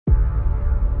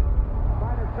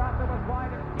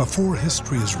Before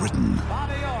history is written,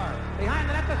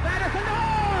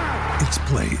 it's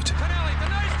played.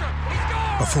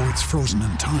 Before it's frozen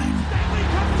in time,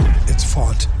 it's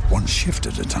fought one shift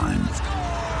at a time.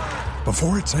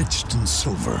 Before it's etched in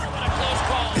silver,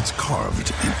 it's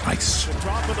carved in ice.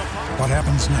 What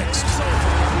happens next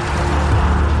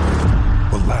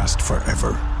will last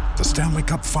forever. The Stanley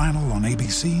Cup Final on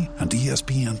ABC and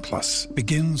ESPN Plus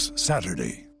begins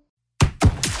Saturday.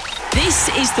 This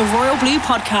is the Royal Blue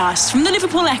Podcast from the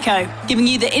Liverpool Echo, giving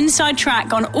you the inside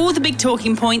track on all the big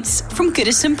talking points from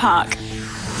Goodison Park.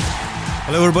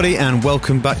 Hello everybody and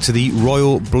welcome back to the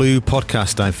Royal Blue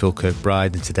Podcast. I'm Phil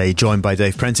Kirkbride and today joined by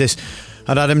Dave Prentice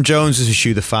and Adam Jones as we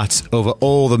chew the fat over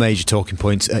all the major talking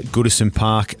points at Goodison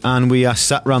Park, and we are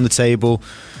sat around the table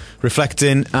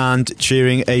reflecting and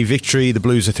cheering a victory. The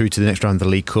Blues are through to the next round of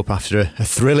the League Cup after a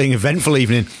thrilling, eventful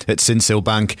evening at Sincil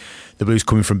Bank. The Blues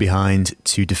coming from behind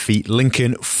to defeat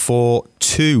Lincoln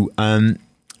 4-2. And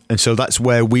so that's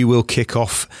where we will kick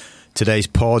off today's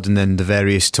pod and then the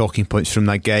various talking points from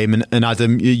that game. And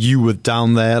Adam, you were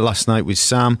down there last night with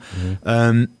Sam.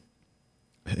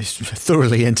 It's a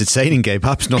thoroughly entertaining game,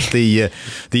 perhaps not the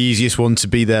easiest one to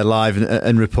be there live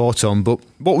and report on. But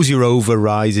what was your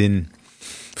overriding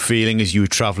feeling as you were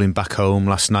travelling back home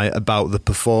last night about the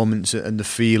performance and the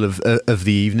feel of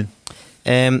the evening?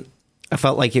 I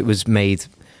felt like it was made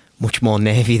much more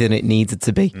nervy than it needed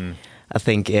to be. I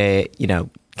think,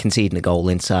 conceding a goal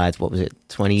inside, what was it,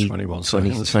 20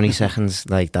 seconds?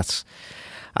 Like, that's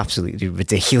absolutely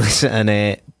ridiculous.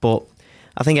 But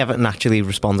I think Everton actually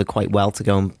responded quite well to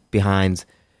going behind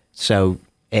so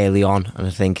early on. And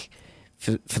I think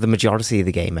for the majority of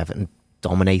the game, Everton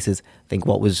dominated. I think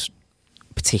what was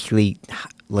particularly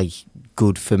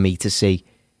good for me to see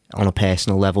on a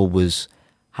personal level was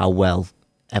how well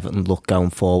Everton looked going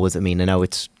forward. I mean, I know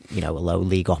it's, a low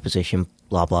league opposition,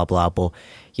 blah, blah, blah, but,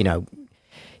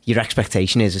 your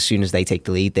expectation is as soon as they take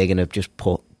the lead, they're going to just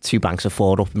put two banks of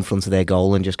four up in front of their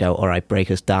goal and just go, all right, break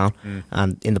us down.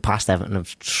 And in the past, Everton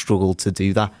have struggled to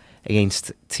do that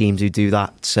against teams who do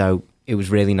that. So it was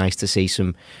really nice to see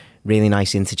some really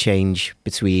nice interchange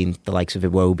between the likes of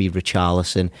Iwobi,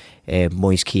 Richarlison,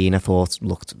 Moise Kean. I thought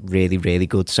looked really, really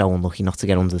good. So unlucky not to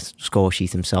get on the score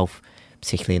sheet himself,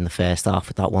 particularly in the first half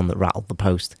with that one that rattled the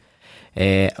post.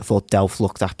 I thought Delph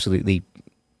looked absolutely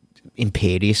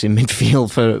imperious in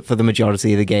midfield for the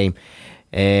majority of the game.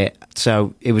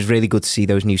 So it was really good to see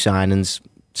those new signings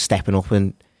stepping up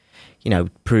and,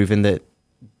 proving that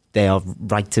they are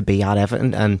right to be at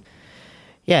Everton. And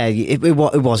yeah, it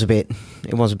was a bit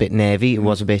nervy. It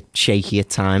was a bit shaky at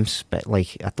times, but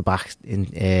like at the back,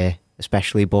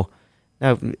 especially. But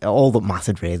no, all that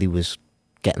mattered really was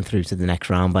getting through to the next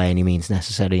round by any means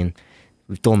necessary, and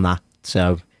we've done that.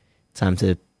 So time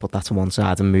to put that to one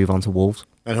side and move on to Wolves.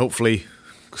 And hopefully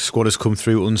squad has come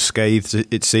through unscathed,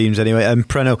 it seems anyway.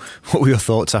 Preno, what were your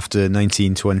thoughts after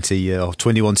 19, 20 or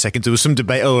 21 seconds? There was some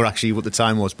debate over actually what the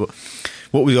time was, but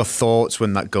what were your thoughts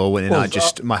when that goal went in? Well,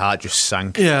 my heart just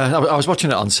sank. Yeah, I was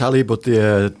watching it on telly, but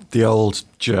the old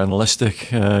journalistic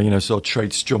sort of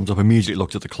traits jumped up, immediately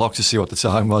looked at the clock to see what the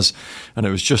time was, and it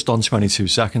was just on 22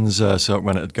 seconds so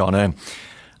when it had gone in.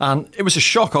 And it was a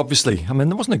shock, obviously. I mean,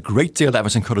 there wasn't a great deal that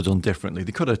Everton could have done differently.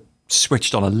 They could have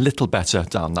switched on a little better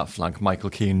down that flank.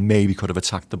 Michael Keane maybe could have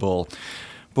attacked the ball.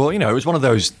 But, it was one of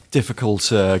those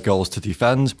difficult goals to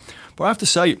defend. But I have to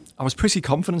say, I was pretty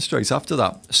confident straight after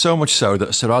that. So much so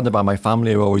that surrounded by my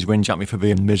family who always whinge at me for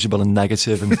being miserable and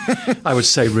negative and I would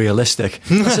say realistic.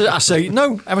 I say,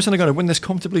 no, Everton are going to win this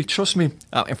comfortably, trust me.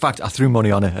 In fact, I threw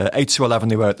money on it. 8-11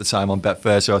 they were at the time on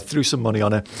Betfair, so I threw some money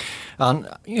on it. And,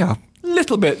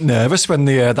 little bit nervous when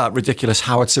that ridiculous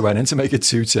howitzer went in to make it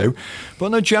 2-2, but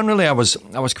no, generally I was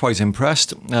quite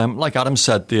impressed. Like Adam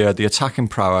said, the attacking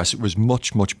prowess was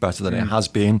much better than it has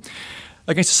been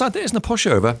against a side that isn't a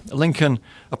pushover. Lincoln,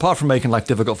 apart from making life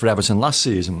difficult for Everton last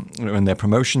season in their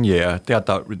promotion year, they had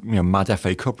that mad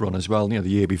FA Cup run as well. The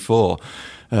year before.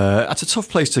 It's a tough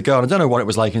place to go, and I don't know what it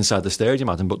was like inside the stadium,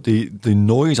 Adam, but the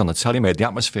noise on the telly made the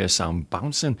atmosphere sound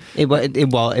bouncing. It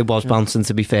was bouncing,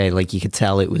 to be fair. Like, you could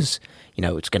tell it was,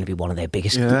 it's going to be one of their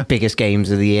biggest games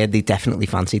of the year. They definitely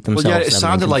fancied themselves. Well, yeah, it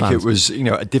sounded like fans. It was,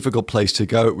 a difficult place to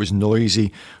go. It was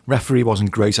noisy. Referee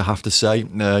wasn't great, I have to say.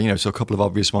 So a couple of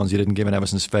obvious ones he didn't give in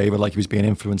Everton's favour, like he was being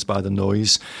influenced by the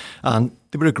noise. And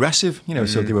they were aggressive,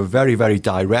 so they were very, very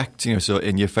direct, so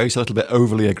in your face, a little bit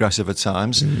overly aggressive at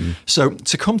times. So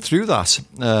to come through that,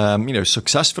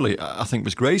 successfully, I think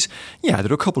was great. Yeah,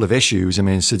 there are a couple of issues. I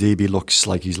mean, Sidibe looks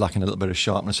like he's lacking a little bit of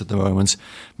sharpness at the moment.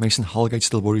 Mason Holgate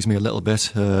still worries me a little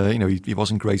bit. He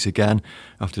wasn't great again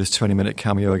after this 20-minute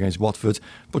cameo against Watford.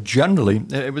 But generally,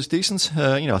 it was decent.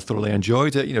 I thoroughly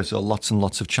enjoyed it. So lots and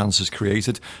lots of chances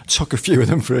created. Took a few of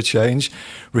them for a change.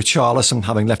 Richarlison,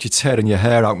 having left you tearing your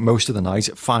hair out most of the night,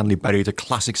 finally buried a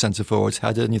classic centre-forward's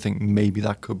header, and you think maybe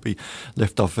that could be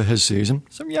lift-off for his season.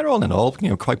 So yeah, all in all,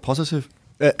 quite positive.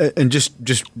 And just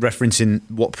referencing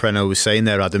what Preno was saying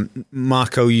there, Adam,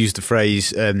 Marco used the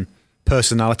phrase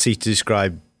personality to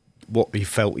describe what he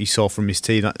felt he saw from his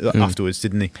team afterwards,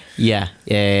 didn't he? Yeah.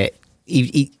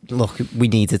 Look, we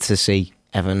needed to see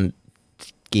Everton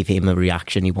give him a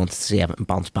reaction. He wanted to see Everton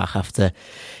bounce back after,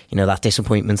 that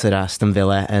disappointment at Aston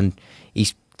Villa, and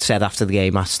he's said after the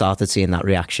game, I started seeing that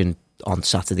reaction on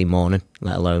Saturday morning,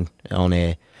 let alone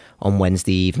on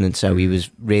Wednesday evening. So he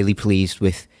was really pleased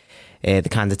with the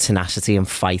kind of tenacity and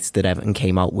fight that Everton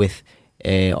came out with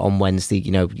on Wednesday.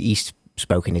 He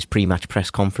spoke in his pre-match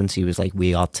press conference. He was like,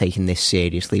 we are taking this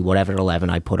seriously. Whatever 11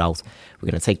 I put out,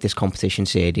 we're going to take this competition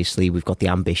seriously. We've got the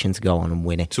ambition to go on and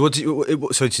win it. So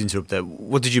sorry to interrupt there.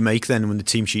 What did you make then when the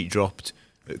team sheet dropped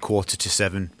at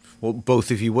 7:15? Well, both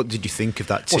of you, what did you think of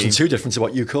that team? Wasn't too different to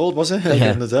what you called, was it?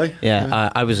 At the day? Yeah.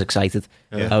 I was excited.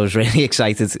 Yeah. I was really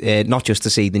excited, not just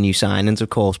to see the new signings, of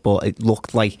course, but it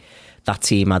looked like that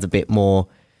team had a bit more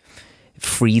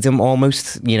freedom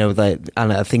almost, and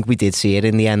I think we did see it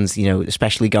in the end,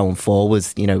 especially going forward.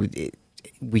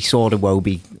 We saw the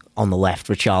Iwobi on the left,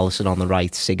 Richarlison on the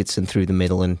right, Sigurdsson through the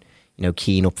middle, and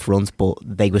Keane up front, but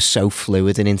they were so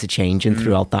fluid and interchanging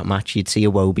throughout that match. You'd see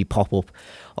Iwobi pop up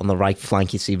on the right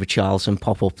flank, you'd see Richarlison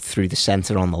pop up through the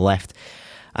centre on the left,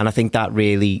 and I think that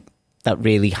really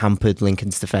hampered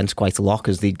Lincoln's defence quite a lot,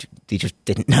 because they just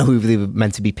didn't know who they were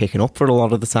meant to be picking up for a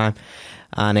lot of the time.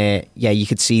 And you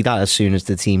could see that as soon as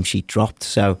the team sheet dropped.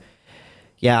 So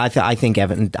yeah, I think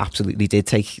Everton absolutely did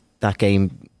take that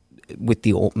game with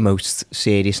the utmost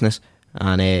seriousness,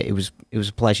 and it was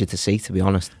a pleasure to see, to be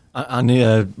honest.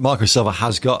 And Marco Silva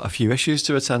has got a few issues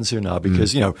to attend to now,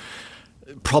 because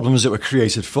problems that were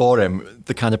created for him,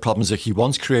 the kind of problems that he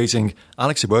wants creating,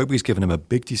 Alex Iwobi's given him a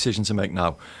big decision to make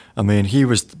now. I mean, he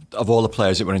was, of all the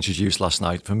players that were introduced last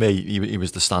night, for me, he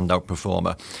was the standout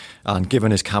performer. And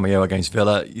given his cameo against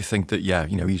Villa, you think that,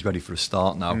 he's ready for a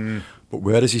start now. But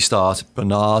where does he start?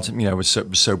 Bernard, was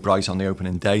so bright on the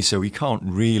opening day, so he can't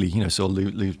really,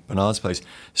 leave Bernard's place.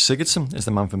 Sigurdsson is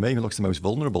the man for me, who looks the most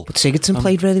vulnerable. But Sigurdsson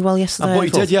played really well yesterday.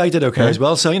 But he did okay as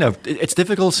well. So, it's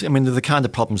difficult. I mean, they're the kind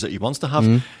of problems that he wants to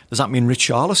have. Does that mean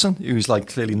Richarlison, who's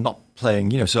clearly not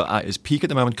playing, so at his peak at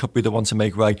the moment, could be the one to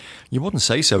make right? You wouldn't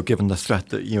say so, given the threat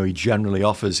that, he generally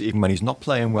offers, even when he's not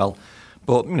playing well.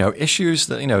 But, issues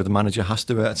that, the manager has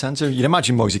to attend to. You'd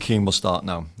imagine Moise Kean will start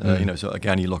now. So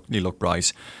again, he looked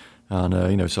bright.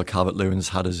 And, so Calvert-Lewin's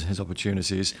had his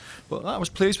opportunities. But I was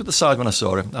pleased with the side when I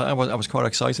saw him. I was quite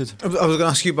excited. I was going to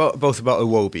ask you both about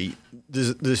Iwobi.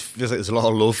 Feels like there's a lot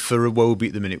of love for Iwobi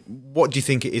at the minute. What do you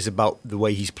think it is about the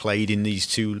way he's played in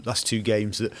these last two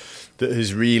games that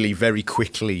has really very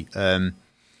quickly won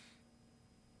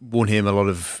him a lot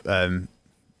of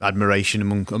admiration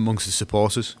amongst the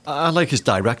supporters? I like his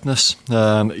directness.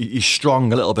 He's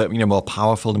strong, a little bit, more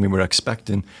powerful than we were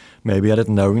expecting. Maybe I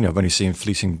didn't know. I've only seen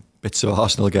fleeting bits of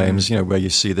Arsenal games, where you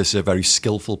see this very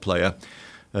skillful player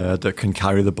that can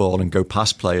carry the ball and go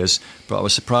past players. But I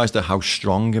was surprised at how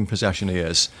strong in possession he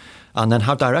is. And then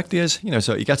how direct he is,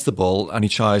 so he gets the ball and he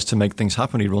tries to make things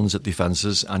happen. He runs at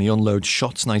defences and he unloads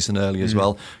shots nice and early as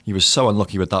well. He was so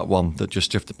unlucky with that one that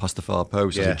just drifted past the far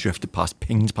post. Yeah.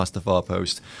 Pinged past the far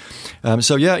post.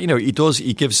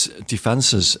 He gives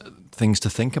defences things to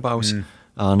think about.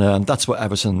 And that's what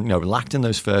Everton, lacked in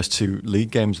those first two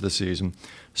league games of the season.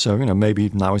 So, maybe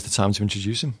now is the time to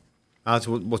introduce him.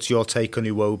 What's your take on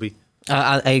Iwobi?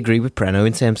 I agree with Preno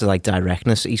in terms of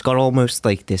directness. He's got almost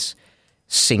this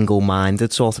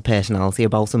single-minded sort of personality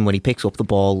about him. When he picks up the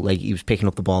ball, he was picking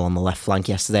up the ball on the left flank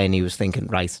yesterday, and he was thinking,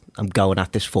 right, I'm going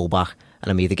at this fullback,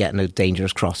 and I'm either getting a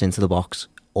dangerous cross into the box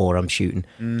or I'm shooting.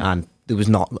 And there was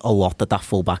not a lot that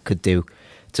fullback could do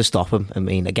to stop him. I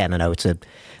mean, again, I know it's a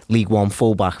League One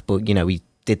fullback, but he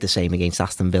did the same against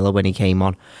Aston Villa when he came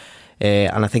on.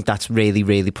 And I think that's really,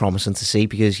 really promising to see,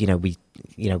 because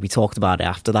we talked about it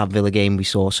after that Villa game. We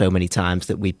saw so many times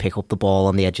that we'd pick up the ball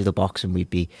on the edge of the box and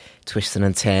we'd be twisting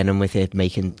and turning with it,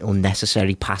 making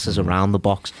unnecessary passes around the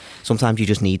box. Sometimes you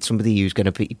just need somebody who's going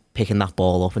to be picking that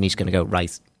ball up and he's going to go,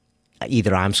 right,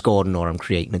 either I'm scoring or I'm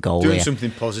creating a goal. Doing something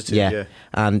positive, yeah.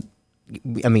 And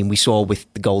I mean, we saw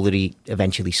with the goal that he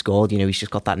eventually scored, he's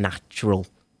just got that natural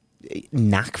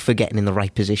knack for getting in the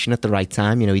right position at the right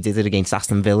time. He did it against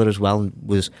Aston Villa as well, and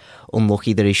was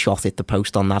unlucky that his shot hit the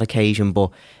post on that occasion.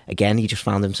 But again, he just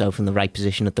found himself in the right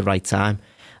position at the right time.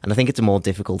 And I think it's a more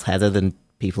difficult header than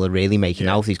people are really making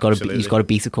out. He's got to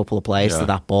beat a couple of players to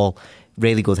that ball.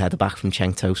 Really good header back from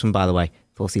Cenk Tosun, by the way.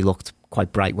 Thought he looked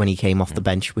quite bright when he came off the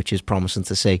bench, which is promising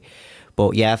to see.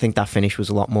 But yeah, I think that finish was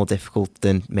a lot more difficult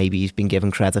than maybe he's been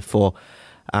given credit for.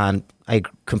 And I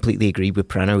completely agree with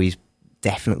Preno. He's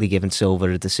definitely given Silva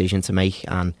a decision to make.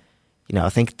 And, I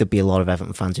think there'd be a lot of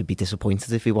Everton fans who'd be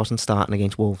disappointed if he wasn't starting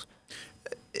against Wolves.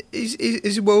 Is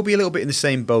Iwobi a little bit in the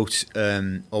same boat,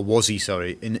 or was he,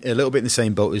 a little bit in the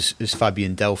same boat as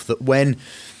Fabian Delph, that when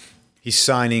his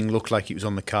signing looked like it was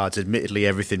on the cards, admittedly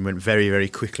everything went very, very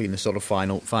quickly in the sort of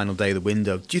final day of the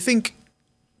window. Do you think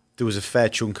there was a fair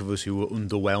chunk of us who were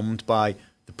underwhelmed by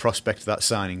the prospect of that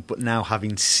signing, but now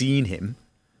having seen him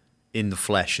in the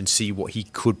flesh and see what he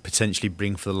could potentially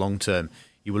bring for the long term,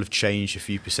 you will have changed a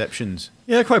few perceptions?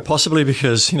 Yeah, quite possibly,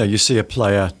 because you see a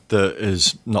player that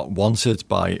is not wanted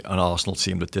by an Arsenal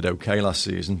team that did okay last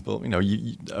season, but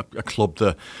a club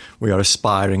that we are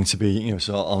aspiring to be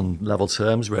sort of on level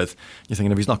terms with. You're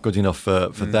thinking if he's not good enough for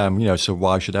them, so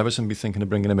why should Everton be thinking of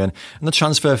bringing him in? And the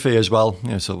transfer fee as well.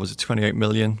 So was it 28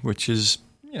 million, which is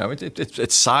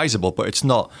it's sizable, but it's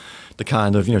not the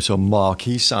kind of sort of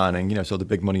marquee signing, so the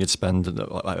big money it's spent on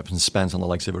the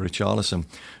likes of a Richarlison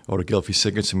or a Gylfi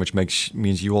Sigurdsson, which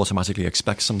means you automatically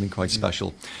expect something quite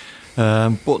special.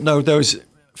 But no, those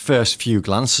first few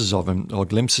glances of him or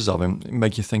glimpses of him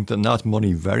make you think that that's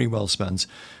money very well spent.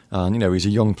 And he's a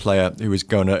young player who is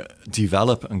going to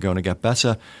develop and going to get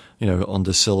better.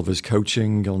 Under Silva's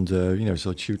coaching, under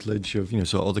sort of tutelage of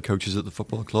sort of other coaches at the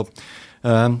football club.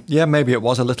 Maybe it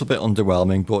was a little bit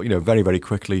underwhelming, but very, very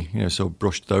quickly so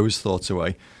brushed those thoughts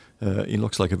away. He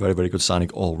looks like a very, very good signing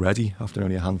already after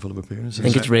only a handful of appearances. I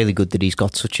think it's really good that he's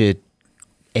got such a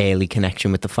early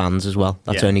connection with the fans as well.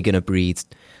 That's only going to breed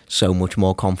so much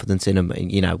more confidence in him.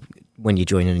 When you're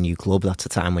joining a new club, that's a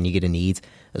time when you're going to need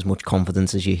as much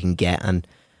confidence as you can get. And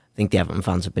I think the Everton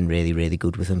fans have been really, really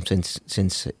good with him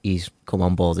since he's come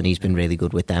on board, and he's been really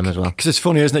good with them as well. Because it's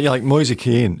funny, isn't it? Like Moise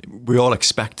Kean, we all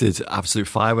expected absolute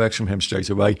fireworks from him straight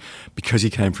away because he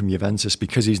came from Juventus,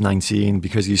 because he's 19,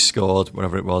 because he's scored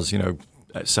whatever it was,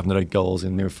 7 or 8 goals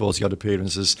in near 40 odd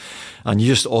appearances, and you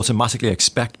just automatically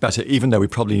expect better, even though we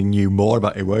probably knew more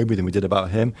about Iwobi than we did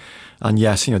about him. And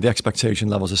yes, the expectation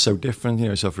levels are so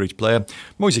different, so for each player.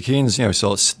 Moise Kean's,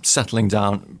 sort of settling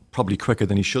down probably quicker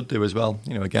than he should do as well.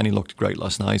 Again, he looked great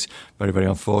last night. Very, very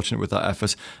unfortunate with that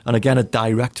effort. And again, a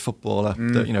direct footballer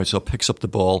that, sort of picks up the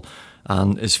ball,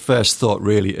 and his first thought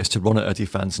really is to run at a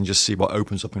defence and just see what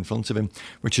opens up in front of him,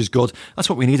 which is good. That's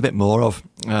what we need a bit more of.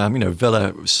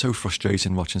 Villa was so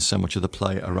frustrating watching so much of the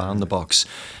play around the box.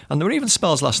 And there were even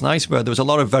spells last night where there was a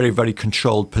lot of very, very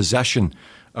controlled possession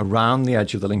around the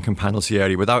edge of the Lincoln penalty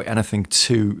area without anything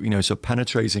too, so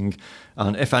penetrating.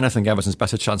 And if anything, Everton's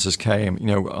better chances came,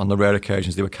 on the rare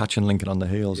occasions they were catching Lincoln on the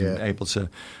heels and able to,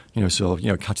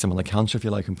 catch them on the counter, if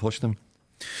you like, and push them.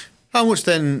 How much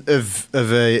then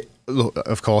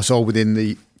of course, all within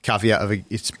the caveat of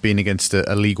it's been against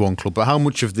a League One club, but how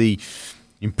much of the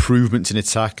improvements in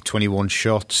attack, 21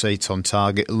 shots, 8 on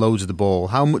target, loads of the ball,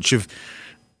 how much of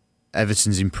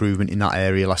Everton's improvement in that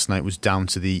area last night was down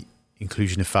to the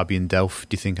inclusion of Fabian Delph,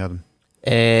 do you think, Adam?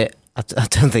 I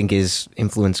don't think his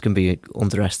influence can be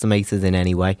underestimated in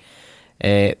any way.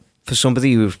 For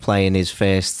somebody who was playing his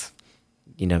first,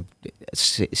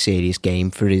 serious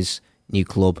game for his new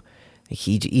club,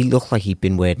 he looked like he'd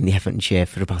been wearing the Everton shirt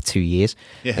for about 2 years.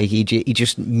 Yeah. He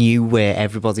just knew where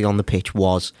everybody on the pitch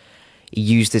was. He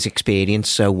used his experience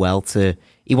so well to.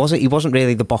 He wasn't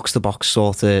really the box to box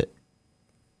sort of.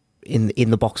 In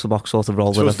the box to box sort of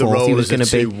role that I thought he was going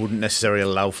to be. Wouldn't necessarily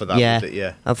allow for that. Yeah, would it?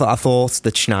 Yeah. I thought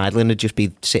that Schneiderlin would just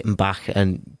be sitting back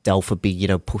and Delph would be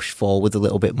pushed forward a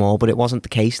little bit more, but it wasn't the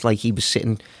case. Like, he was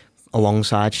sitting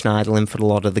alongside Schneiderlin for a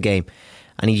lot of the game,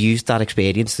 and he used that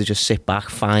experience to just sit back,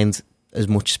 find as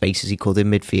much space as he could in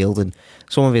midfield, and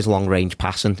some of his long range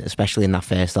passing, especially in that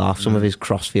first half, some of his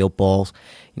crossfield balls.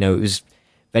 It was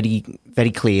very,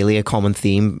 very clearly a common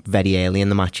theme very early in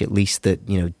the match, at least, that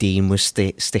Dean was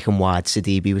sticking wide,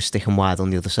 Sidibe was sticking wide on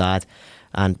the other side,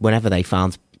 and whenever they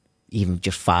found even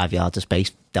just 5 yards of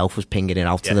space, Delph was pinging it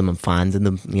out to them and finding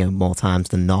them more times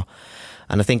than not.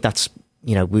 And I think that's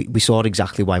we saw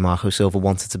exactly why Marco Silva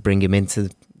wanted to bring him into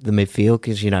the midfield,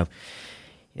 because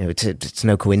it's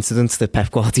no coincidence that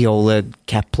Pep Guardiola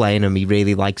kept playing him. He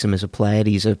really likes him as a player.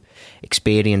 He's an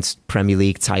experienced Premier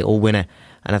League title winner.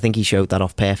 And I think he showed that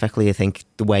off perfectly. I think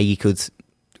the way he could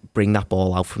bring that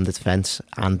ball out from the defence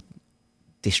and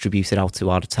distribute it out to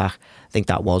our attack, I think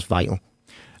that was vital.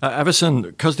 Everton,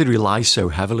 because they rely so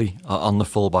heavily on the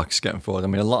fullbacks getting forward, I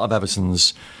mean, a lot of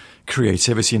Everton's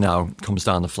creativity now comes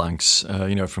down the flanks,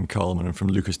 from Coleman and from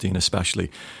Lucas Digne especially.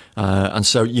 And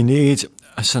so you need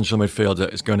a central midfielder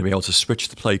that is going to be able to switch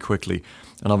the play quickly.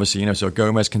 And obviously, so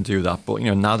Gomez can do that. But,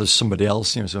 now there's somebody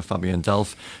else, so Fabian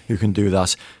Delph, who can do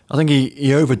that. I think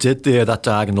he overdid that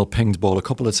diagonal pinged ball a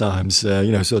couple of times,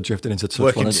 so drifted into touch.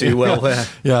 Working too well, yeah.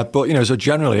 Yeah, but, so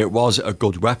generally it was a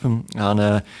good weapon.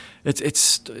 And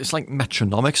it's like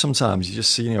metronomic sometimes. You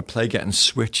just see, play getting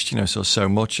switched, so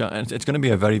much. And it's going to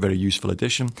be a very, very useful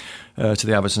addition to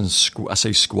the Everton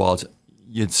squad.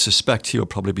 You'd suspect he'll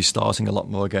probably be starting a lot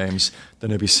more games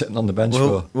than he'll be sitting on the bench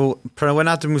for. Well, when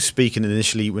Adam was speaking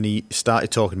initially, when he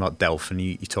started talking about Delph, and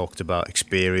he talked about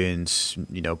experience,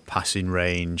 passing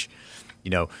range,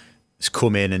 has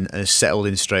come in and has settled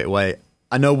in straight away.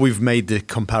 I know we've made the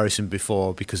comparison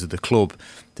before because of the club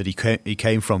that he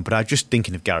came from, but I'm just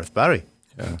thinking of Gareth Barry.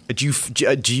 Yeah. Do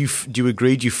you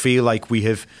agree? Do you feel like we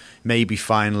have maybe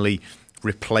finally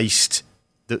replaced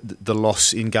the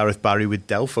loss in Gareth Barry with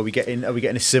Delph? Are we getting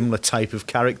a similar type of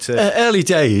character? Early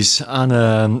days,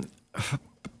 and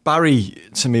Barry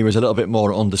to me was a little bit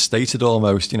more understated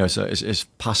almost. So his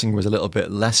passing was a little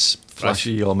bit less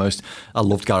flashy, right. Almost. I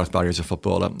loved Gareth Barry as a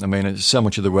footballer. I mean, so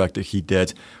much of the work that he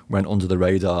did went under the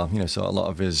radar. So a lot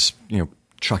of his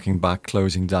tracking back,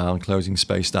 closing down, closing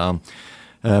space down.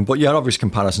 But yeah, obvious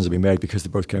comparisons have been made because they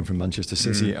both came from Manchester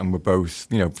City and were both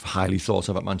highly thought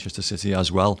of at Manchester City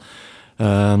as well.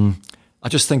 I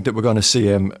just think that we're going to see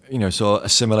him, sort of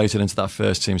assimilated into that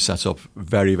first team setup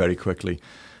very, very quickly.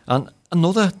 And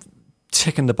another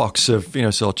tick in the box of,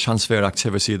 sort of transfer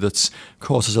activity that's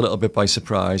caught us a little bit by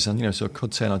surprise and, so it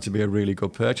could turn out to be a really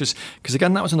good purchase. Because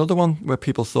again, that was another one where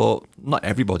people thought, not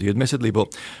everybody admittedly,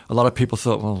 but a lot of people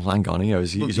thought, well, hang on,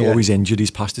 he's always injured,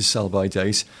 he's past his sell-by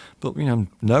date. But,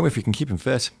 no, if we can keep him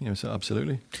fit, so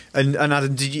absolutely. And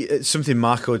Adam, did something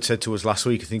Marco had said to us last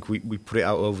week, I think we put it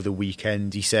out over the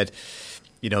weekend, he said,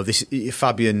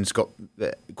 Fabian's got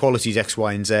qualities X,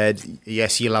 Y and Z.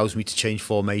 Yes, he allows me to change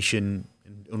formation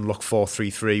and unlock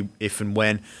 4-3-3 if and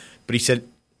when. But he said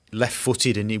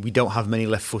left-footed, and we don't have many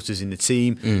left-footers in the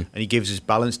team, and he gives us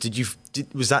balance.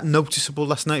 Was that noticeable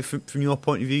last night from your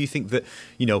point of view? You think that,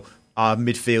 our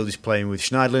midfield is playing with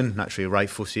Schneiderlin, naturally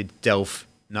right-footed, Delph,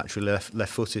 naturally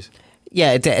left-footed?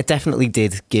 Yeah, it definitely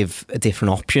did give a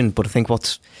different option, but I think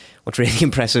what's really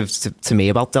impressive to me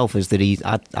about Delph is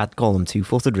that I'd call him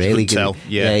two-footed, really.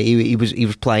 He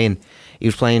was playing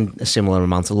a similar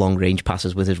amount of long-range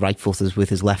passes with his right foot as with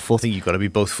his left foot. I think you've got to be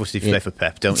both-footed if you play for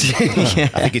Pep, don't you? I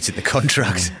think it's in the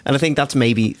contract. And I think that's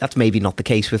maybe not the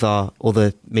case with our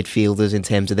other midfielders in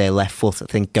terms of their left foot. I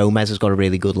think Gomez has got a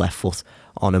really good left foot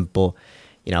on him, but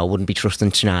I wouldn't be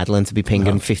trusting Schneiderlin to be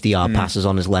pinging 50-yard passes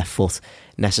on his left foot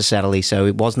necessarily. So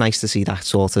it was nice to see that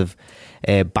sort of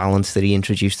balance that he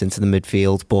introduced into the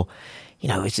midfield. But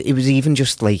it was even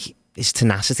just like his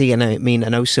tenacity. And I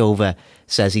know Silva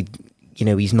says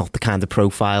he's not the kind of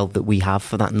profile that we have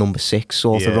for that number 6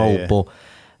 sort of role. Yeah. But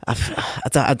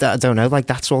I don't know. Like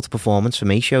that sort of performance for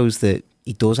me shows that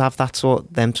he does have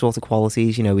them sort of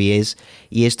qualities.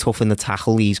 He is tough in the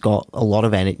tackle. He's got a lot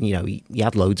of energy. He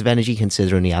had loads of energy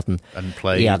considering he hadn't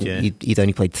played. He'd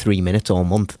only played 3 minutes all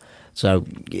month. So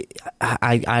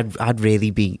I'd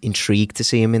really be intrigued to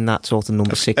see him in that sort of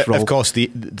number 6 role. Of course, the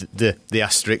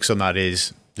asterisk on that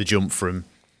is the jump from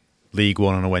League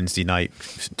One on a Wednesday night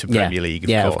to Premier League.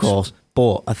 Of course.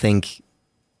 But I think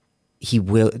he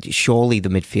will. Surely the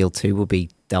midfield too will be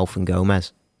Delph and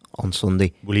Gomez on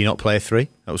Sunday. Will he not play a 3?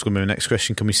 That was going to be my next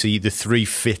question. Can we see the 3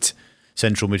 fit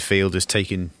central midfielders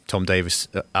taking Tom Davis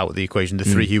out of the equation? The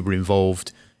 3 who were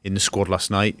involved in the squad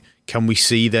last night. Can we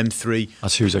see them 3?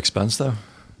 At whose expense, though?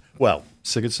 Well,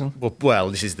 Sigurdsson. Well,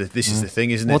 this is the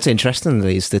thing, isn't it? What's interesting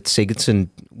is that Sigurdsson,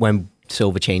 when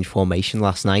Silva changed formation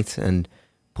last night and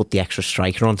put the extra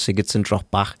striker on, Sigurdsson dropped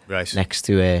back next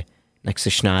to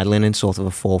Schneiderlin in sort of a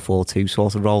 4-4-2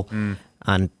 sort of role.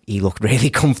 And he looked really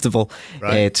comfortable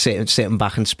sitting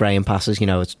back and spraying passes.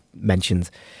 It's mentioned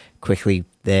quickly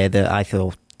there that I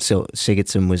thought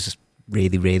Sigurdsson was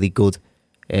really, really good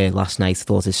last night. I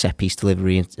thought his set-piece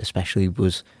delivery especially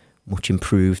was much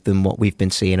improved than what we've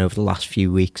been seeing over the last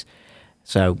few weeks.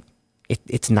 So,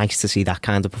 it's nice to see that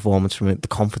kind of performance from him. The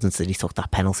confidence that he took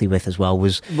that penalty with as well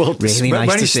was really nice to see.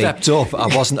 When he stepped up,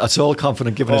 I wasn't at all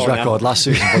confident given his record last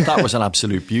season, but that was an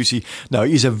absolute beauty. No,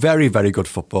 he's a very, very good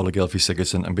footballer, Gylfi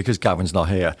Sigurdsson, and because Gavin's not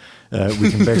here,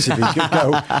 we can basically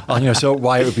go on, so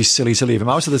why it would be silly to leave him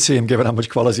out of the team given how much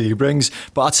quality he brings.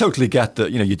 But I totally get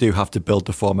that, you do have to build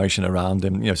the formation around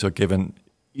him, so given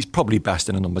he's probably best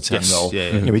in a number 10 role.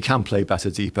 Yeah. He can play better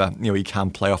deeper. He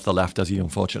can play off the left as he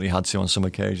unfortunately had to on some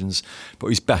occasions. But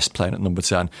he's best playing at number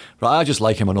 10. But I just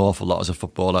like him an awful lot as a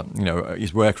footballer.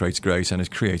 His work rate's great and his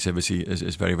creativity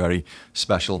is very, very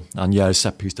special. And his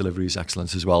set piece delivery is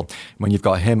excellent as well. When you've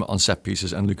got him on set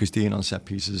pieces and Lucas Digne on set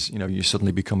pieces, you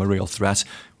suddenly become a real threat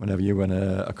whenever you win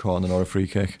a corner or a free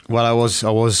kick. Well, I was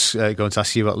going to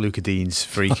ask you about Lucas Digne's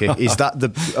free kick. Is that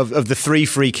of the 3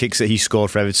 free kicks that he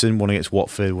scored for Everton, one against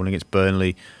Watford, one against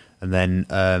Burnley, and then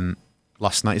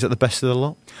last night, is that the best of the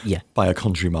lot? Yeah, by a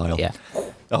country mile. Yeah.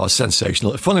 Oh,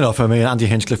 sensational. Funny enough, Andy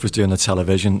Hinchcliffe was doing the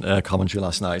television commentary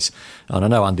last night, and I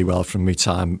know Andy well from my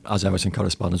time as Everton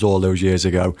correspondent all those years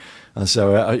ago, and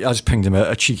so I just pinged him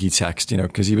a cheeky text,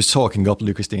 because he was talking up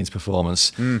Lucas Digne's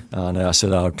performance, and I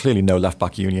said, clearly no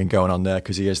left-back union going on there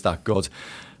because he is that good.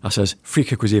 I says, free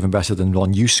kick was even better than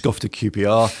one you scuffed at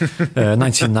QPR,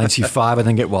 1995 I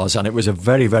think it was, and it was a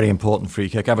very, very important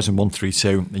free kick. Everton won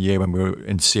 3-2 a year when we were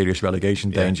in serious relegation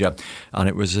danger, and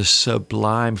it was a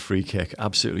sublime free kick,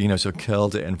 absolutely, so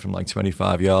curled it in from like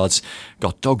 25 yards,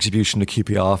 got dog's abuse from the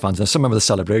QPR fans, and I still remember the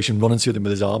celebration, running to them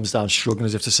with his arms down, shrugging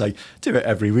as if to say, do it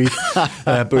every week,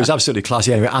 but it was absolutely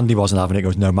classy. Anyway, Andy wasn't having it. He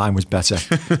goes, no, mine was better.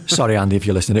 Sorry Andy if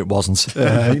you're listening, it wasn't.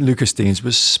 Lucas Digne's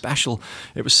was special.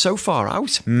 It was so far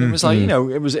out. It was like,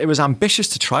 it was ambitious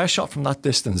to try a shot from that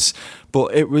distance,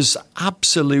 but it was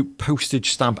absolute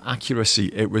postage stamp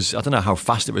accuracy. It was, I don't know how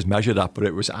fast it was measured at, but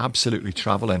it was absolutely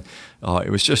travelling.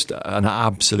 It was just an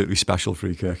absolutely special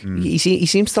free kick. He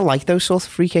seems to like those sort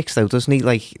of free kicks though, doesn't he?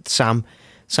 Like Sam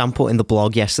put in the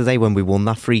blog yesterday when we won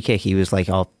that free kick, he was like,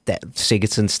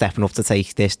 Sigurdsson stepping up to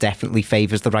take this definitely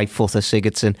favours the right foot of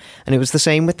Sigurdsson. And it was the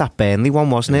same with that Burnley one,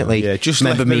 wasn't it? Like, just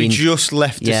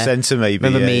left to centre maybe.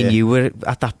 Remember me and you were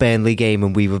at that Burnley game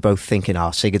and we were both thinking,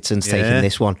 Sigurdsson's taking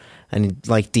this one. And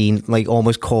like Digne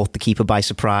almost caught the keeper by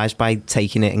surprise by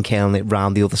taking it and curling it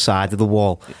round the other side of the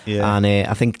wall. Yeah. And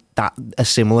I think that a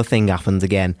similar thing happened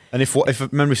again. And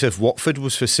if memory serves, Watford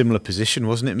was for a similar position,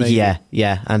 wasn't it? Maybe?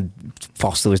 Yeah. And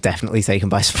Foster was definitely taken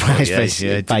by surprise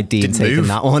by Digne taking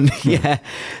that one. Yeah.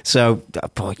 So,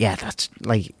 but yeah, that's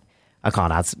like, I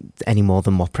can't add any more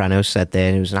than what Preno said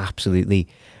there. It was an absolutely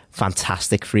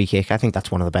fantastic free kick. I think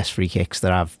that's one of the best free kicks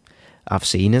that I've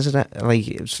seen, isn't it?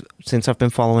 Like, since I've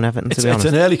been following Everton, to be honest.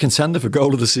 It's an early contender for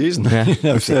goal of the season.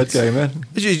 Yeah. Third game in.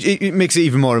 It makes it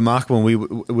even more remarkable. We've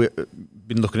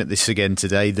been looking at this again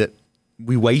today, that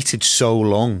we waited so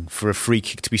long for a free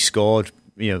kick to be scored.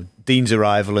 Digne's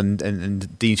arrival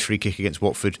and Digne's free kick against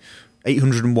Watford.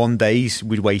 801 days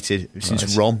we'd waited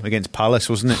since Rom against Palace,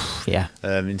 wasn't it? Yeah.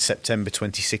 In September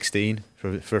 2016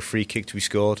 for a free kick to be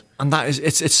scored. And that is,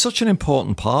 it's such an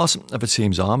important part of a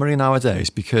team's armoury nowadays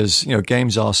because,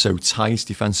 games are so tight,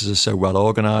 defences are so well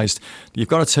organised. You've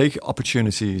got to take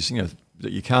opportunities,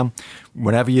 that you can,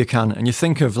 whenever you can. And you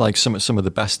think of like some of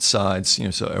the best sides,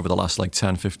 so over the last like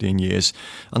 10, 15 years,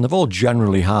 and they've all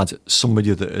generally had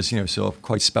somebody that is, sort of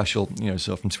quite special, sort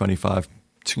of from 25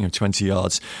 20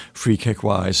 yards free kick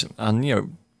wise, and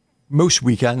most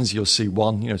weekends you'll see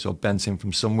one sort of bent in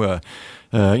from somewhere,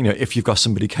 if you've got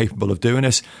somebody capable of doing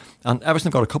it. And Everton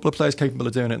have got a couple of players capable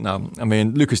of doing it now. I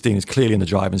mean, Lucas Digne is clearly in the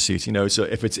driving seat, so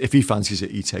if he fancies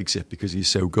it, he takes it because he's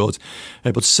so good.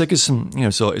 But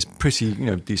Sigurdsson, so is pretty,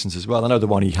 decent as well. I know the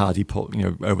one he put,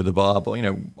 over the bar, but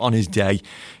on his day,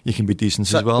 he can be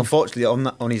decent as well. Unfortunately,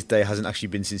 on his day hasn't actually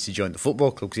been since he joined the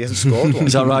football club because he hasn't scored one.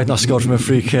 Is that right? Not scored from a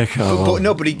free kick. But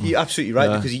you're absolutely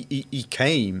right because he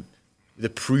came the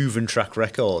proven track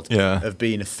record of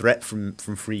being a threat from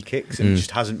free kicks, and it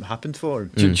just hasn't happened for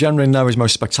him. Generally now his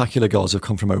most spectacular goals have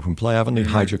come from open play, haven't they?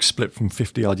 Heydrich split from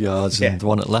 50 odd yards and the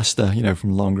one at Leicester,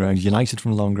 from long range, United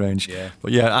from long range.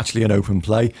 But actually an open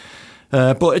play.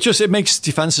 But it makes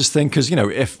defences think, because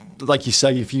if, like you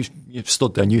say, if you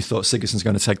stood there and you thought Sigurdsson's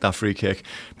going to take that free kick,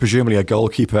 presumably a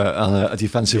goalkeeper and a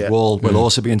defensive wall will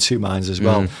also be in two minds as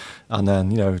well. And then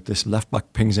this left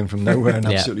back pings in from nowhere and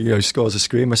absolutely scores a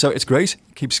screamer. So it's great,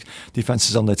 keeps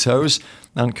defences on their toes,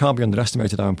 and can't be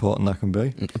underestimated how important that can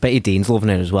be. I bet you Dean's loving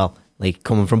it as well. Like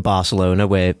coming from Barcelona,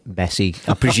 where Messi,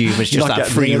 I presume, has just that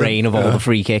free reign of all the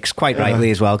free kicks, quite rightly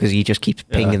as well, because he just keeps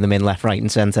pinging them in left, right, and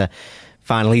centre.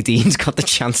 Finally, Dean's got the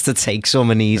chance to take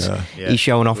some, and he's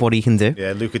showing off what he can do.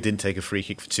 Yeah, Luca didn't take a free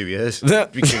kick for 2 years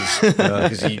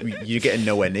because you're getting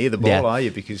nowhere near the ball, are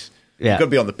you? Because You've got to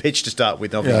be on the pitch to start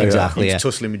with. Obviously, exactly. He's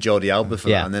tussling with Jordi Alba for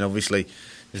that, and then obviously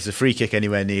there's a free kick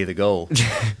anywhere near the goal.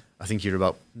 I think you're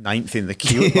about 9th in the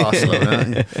queue at Barcelona,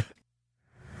 aren't you?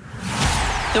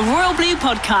 The Royal Blue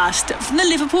Podcast from the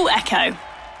Liverpool Echo.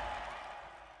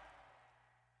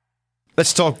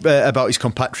 Let's talk about his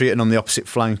compatriot and on the opposite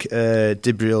flank,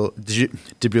 Djibril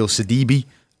Sidibe,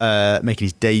 making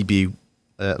his debut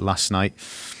last night.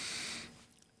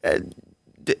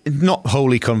 Not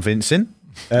wholly convincing.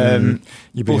 You're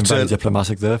being very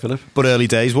diplomatic there, Philip. But early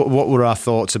days. What were our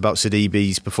thoughts about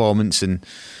Sidibe's performance and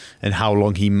how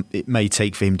long it may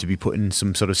take for him to be putting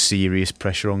some sort of serious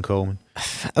pressure on Coleman?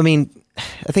 I mean,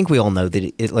 I think we all know that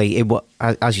it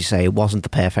as you say, it wasn't the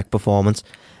perfect performance.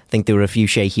 I think there were a few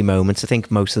shaky moments. I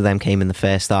think most of them came in the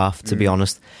first half, to be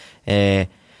honest. I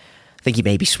think he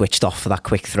maybe switched off for that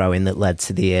quick throw in that led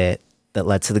to the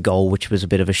goal, which was a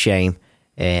bit of a shame.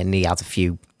 And he had a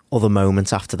few other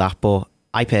moments after that, but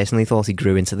I personally thought he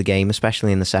grew into the game,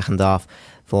 especially in the second half.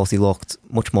 Thought he looked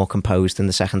much more composed in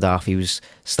the second half. He was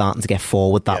starting to get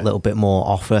forward that little bit more,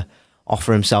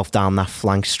 offer himself down that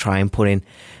flank to try and put in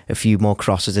a few more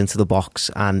crosses into the box.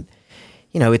 And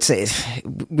you know,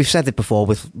 we've said it before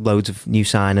with loads of new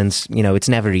signings. You know, it's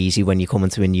never easy when you come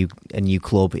into a new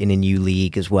club in a new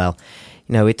league as well.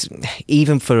 You know, it's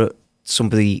even for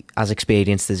somebody as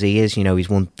experienced as he is. You know, he's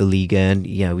won the Ligue 1.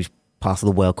 You know, he's part of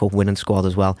the World Cup winning squad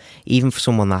as well. Even for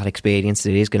someone that experienced,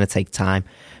 it is going to take time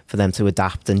for them to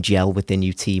adapt and gel with their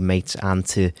new teammates and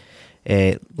to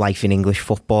life in English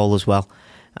football as well.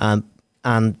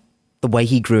 And the way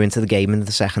he grew into the game in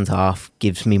the second half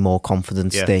gives me more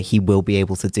confidence that he will be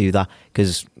able to do that,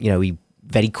 because, you know, he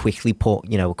very quickly put,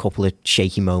 you know, a couple of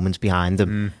shaky moments behind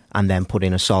him and then put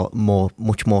in a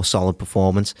much more solid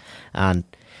performance. And,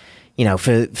 you know,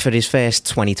 for his first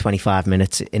 20-25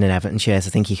 minutes in an Everton shirt, I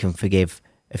think he can forgive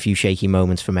a few shaky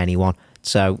moments from anyone.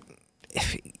 So,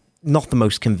 not the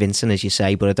most convincing, as you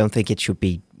say, but I don't think it should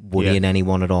be worrying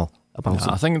anyone at all.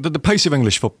 I think the pace of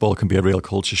English football can be a real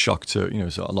culture shock to, you know,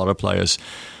 so a lot of players.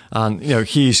 And, you know,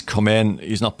 he's come in,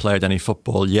 he's not played any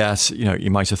football yet. You know,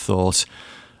 you might have thought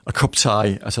a cup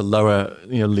tie at a lower,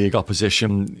 you know, league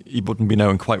opposition, he wouldn't be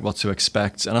knowing quite what to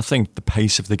expect. And I think the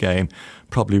pace of the game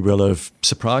probably will have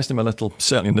surprised him a little,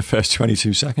 certainly in the first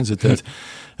 22 seconds it did.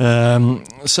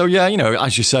 So, yeah, you know,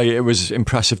 as you say, it was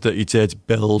impressive that he did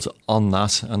build on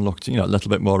that and looked, you know, a little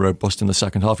bit more robust in the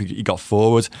second half. He got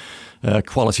forward.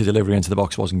 Quality delivery into the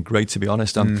box wasn't great, to be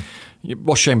honest. And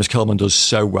what Seamus Coleman does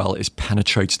so well is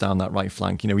penetrates down that right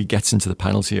flank. You know, he gets into the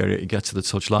penalty area, he gets to the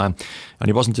touchline, and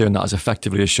he wasn't doing that as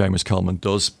effectively as Seamus Coleman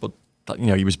does, but you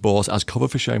know, he was bought as cover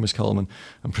for Seamus Coleman,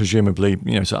 and presumably,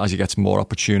 you know, so as he gets more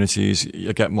opportunities,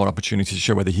 you get more opportunities to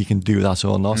show whether he can do that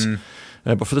or not.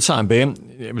 But for the time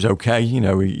being, it was okay. You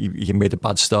know, he made a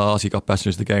bad start, he got better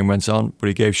as the game went on, but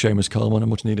he gave Seamus Coleman a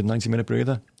much needed 90-minute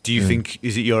breather. Do you think,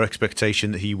 is it your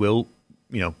expectation that he will,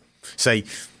 you know, say,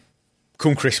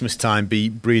 come Christmas time, be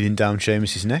breathing down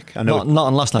Seamus's neck? I know not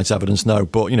on last night's evidence, no,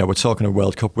 but, you know, we're talking a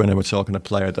World Cup winner, we're talking a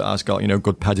player that has got, you know,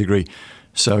 good pedigree.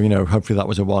 So, you know, hopefully that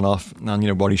was a one-off, and, you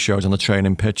know, what he shows on the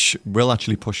training pitch will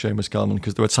actually push Seamus Coleman,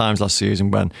 because there were times last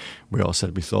season when we all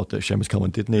said we thought that Seamus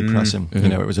Coleman did need pressing. You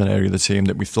know, it was an area of the team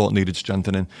that we thought needed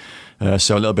strengthening.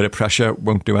 So a little bit of pressure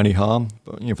won't do any harm.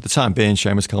 But, you know, for the time being,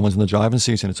 Seamus Coleman's in the driving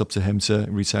seat, and it's up to him to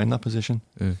retain that position.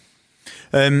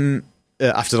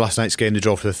 After last night's game, the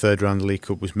draw for the third round of the League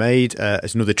Cup was made.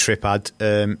 As another trip ad,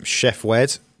 Chef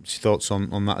Wed, what's your thoughts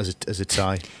on that as a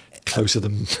tie? Closer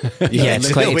than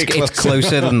it's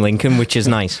closer than Lincoln, which is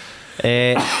nice.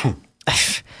 I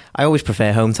always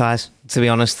prefer home ties, to be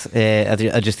honest.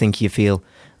 I just think you feel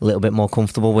a little bit more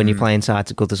comfortable when you're playing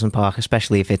sides at Goodison Park,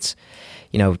 especially if it's,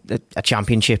 you know, a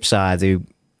championship side who,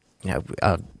 you know,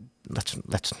 let's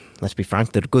be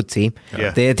frank, they're a good team.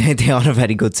 They are a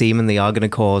very good team, and they are going to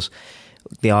cause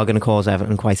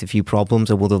Everton quite a few problems.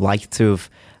 I would have liked to have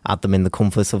had them in the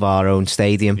comfort of our own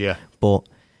stadium, but,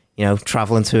 you know,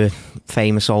 travelling to a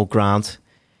famous old ground,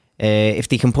 if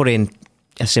they can put in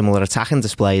a similar attacking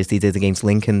display as they did against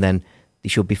Lincoln, then they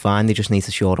should be fine. They just need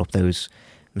to shore up those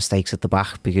mistakes at the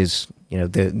back, because, you know,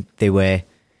 they were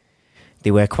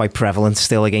quite prevalent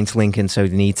still against Lincoln, so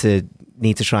they need to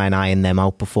try and iron them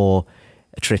out before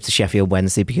a trip to Sheffield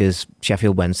Wednesday, because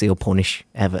Sheffield Wednesday will punish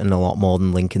Everton a lot more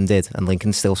than Lincoln did, and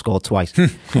Lincoln still scored twice.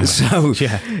 So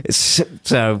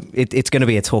it's going to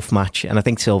be a tough match, and I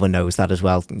think Silva knows that as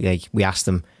well. We asked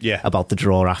him about the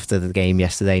draw after the game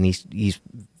yesterday, and he's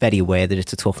very aware that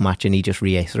it's a tough match, and he just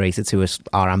reiterated to us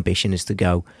our ambition is to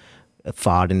go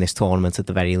far in this tournament at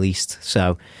the very least.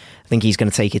 So I think he's going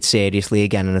to take it seriously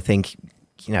again, and I think,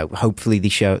 you know, hopefully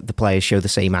the players show the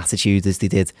same attitude as they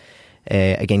did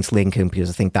against Lincoln, because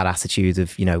I think that attitude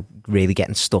of, you know, really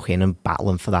getting stuck in and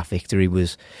battling for that victory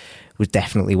was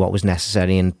definitely what was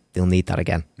necessary, and they'll need that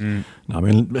again. I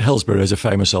mean, Hillsborough is a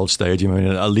famous old stadium. I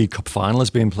mean, a League Cup final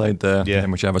has been played there, in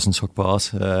which Everton took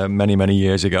part many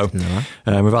years ago.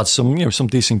 We've had some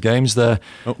decent games there.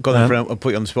 Oh, go on, I'll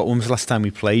put you on the spot. When was the last time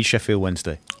we played Sheffield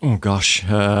Wednesday? Oh gosh,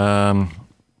 my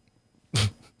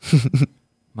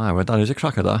word, that is a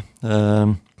cracker. That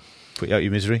put you out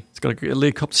your misery. It's got a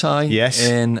League Cup tie. Yes,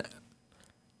 in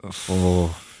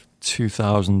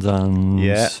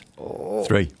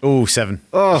 2003. Oh, 7.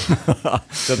 Oh,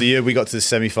 so the year we got to the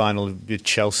semi-final with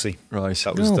Chelsea. Right,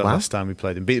 that was the last time we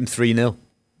played them. Beat them 3-0.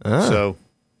 So,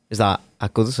 is that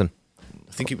at Goodison?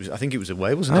 I think it was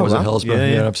away, wasn't it? It was at Hillsborough.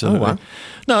 Yeah, absolutely. Oh, wow.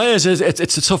 No, it is.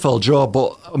 It's a tough old draw.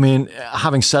 But I mean,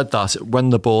 having said that,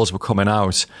 when the balls were coming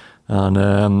out, and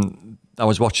I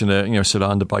was watching it,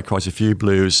 surrounded by quite a few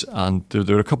Blues, and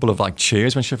there were a couple of like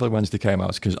cheers when Sheffield Wednesday came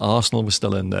out, because Arsenal was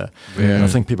still in there. And I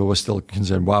think people were still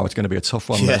concerned, wow, it's going to be a tough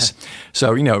one, this.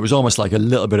 So, it was almost like a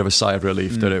little bit of a sigh of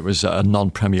relief that it was a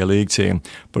non-Premier League team,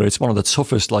 but it's one of the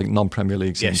toughest like non-Premier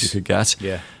League teams you could get.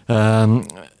 The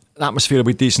atmosphere will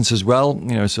be decent as well,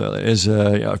 so it is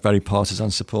a very partisan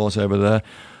support over there.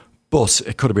 But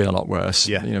it could have been a lot worse.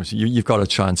 So you've got to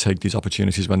try and take these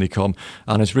opportunities when they come.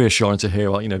 And it's reassuring to hear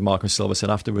what Marco Silva said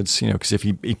afterwards. Because if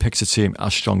he picks a team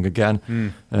as strong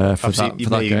again for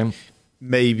that game,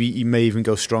 maybe he may even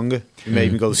go stronger. He may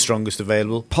even go the strongest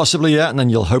available. Possibly, yeah. And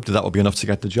then you'll hope that will be enough to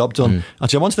get the job done.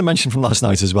 Actually, I wanted to mention from last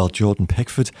night as well, Jordan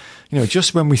Pickford.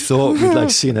 Just when we thought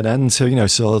we'd seen an end to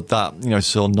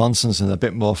so nonsense and a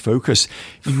bit more focus,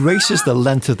 he races the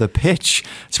length of the pitch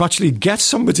to actually get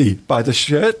somebody by the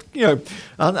shirt.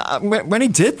 And when he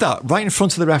did that right in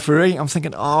front of the referee, I'm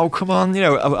thinking, oh come on,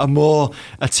 a more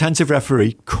attentive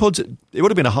referee it would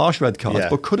have been a harsh red card,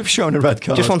 but could have shown a red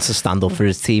card. Just wants to stand up for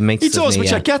his teammates. He does,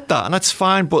 which I get that, and that's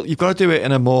fine. But you've got to do it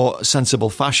in a more sensible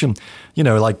fashion.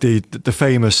 Like the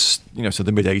famous, so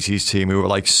the mid-80s team who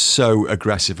were so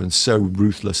aggressive and so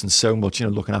ruthless and so much,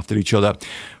 looking after each other.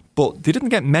 But they didn't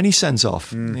get many sends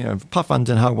off. Pat van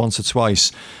den Hauwe once or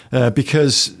twice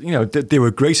because they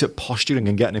were great at posturing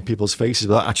and getting in people's faces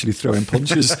without actually throwing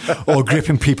punches or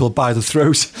gripping people by the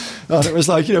throat. And it was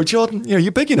like, Jordan,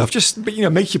 you're big enough. Just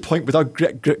make your point without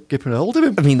gripping a hold of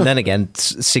him. I mean, then again,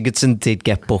 Sigurdsson did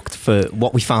get booked for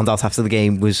what we found out after the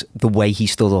game was the way he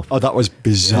stood up. Oh, that was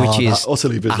bizarre. Which is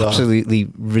utterly bizarre, absolutely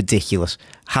ridiculous.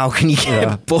 How can you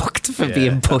get booked for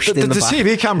being pushed in the back? The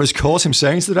TV cameras caught him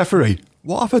saying to the referee,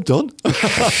 "What have I done?"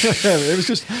 It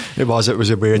was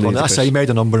a weird one. I say he made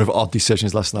a number of odd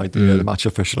decisions last night, the match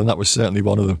official, and that was certainly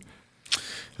one of them.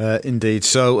 Indeed.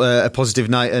 So a positive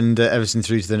night, and Everton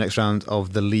through to the next round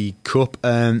of the League Cup.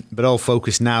 But all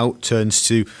focus now turns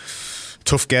to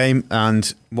tough game,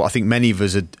 and what I think many of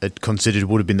us had considered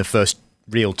would have been the first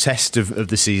real test of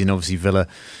the season. Obviously Villa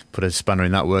put a spanner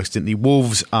in that works, didn't they?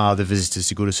 Wolves are the visitors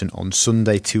to Goodison on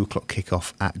Sunday, 2:00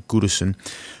 kickoff at Goodison.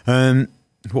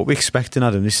 What are we expecting,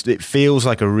 Adam? It feels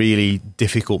like a really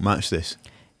difficult match, this.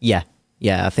 Yeah,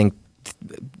 I think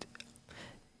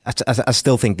I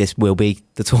still think this will be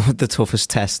the toughest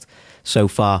test so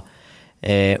far.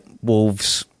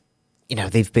 Wolves,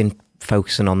 they've been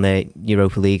focusing on their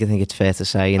Europa League, I think it's fair to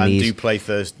say. And do play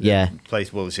Thursday, play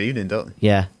this evening, don't they?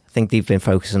 Yeah, I think they've been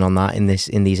focusing on that in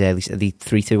these early. Are they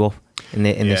 3-2 up in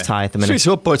this tie at the minute?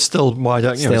 3-2 up, but it's still wide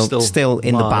out. Still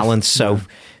in the balance. So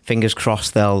fingers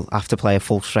crossed they'll have to play a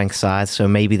full strength side. So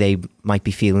maybe they might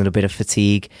be feeling a bit of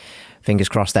fatigue. Fingers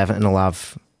crossed Everton will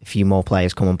have a few more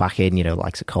players coming back in.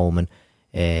 Likes of Coleman,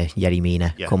 Yerry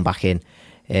Mina come back in.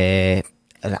 And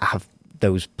have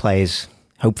those players.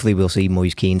 Hopefully we'll see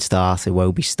Moise Kean start,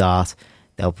 Iwobi start.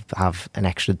 They'll have an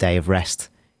extra day of rest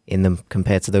in them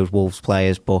compared to those Wolves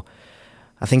players. But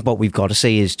I think what we've got to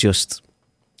see is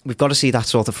we've got to see that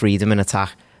sort of freedom in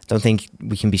attack. Don't think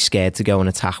we can be scared to go and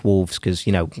attack Wolves because,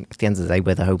 at the end of the day,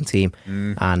 we're the home team.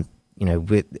 And,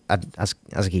 as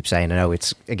I keep saying, I know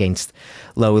it's against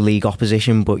lower league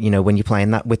opposition, but, when you're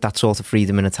playing that with that sort of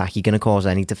freedom in attack, you're going to cause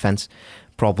any defence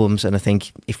problems. And I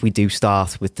think if we do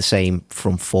start with the same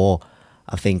front four,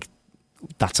 I think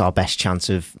that's our best chance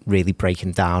of really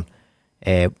breaking down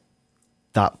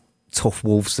that tough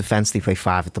Wolves defence. They play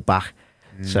 5 at the back.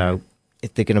 So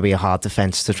they're going to be a hard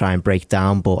defence to try and break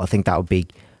down, but I think that would be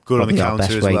good on the counter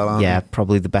best as way. well.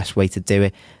 Probably the best way to do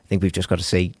it. I think we've just got to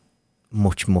see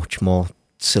much more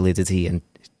solidity and,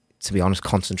 to be honest,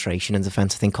 concentration in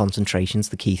defence. I think concentration's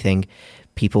the key thing.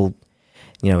 People,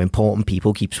 important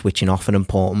people keep switching off at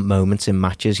important moments in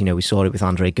matches. We saw it with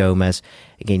Andre Gomez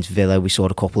against Villa. We saw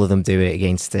a couple of them do it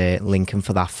against Lincoln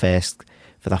for that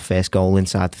first goal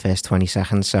inside the first 20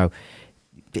 seconds. So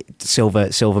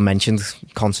Silva mentioned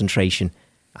concentration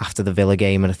after the Villa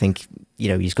game, and I think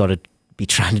he's got to be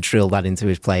trying to drill that into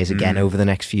his players again over the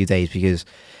next few days, because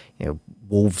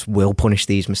Wolves will punish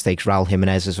these mistakes. Raul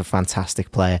Jimenez is a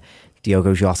fantastic player.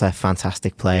 Diogo Jota,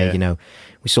 fantastic player. Yeah.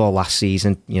 We saw last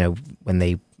season, when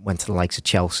they went to the likes of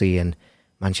Chelsea and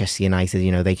Manchester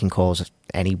United, they can cause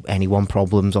anyone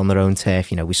problems on their own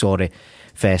turf. We saw it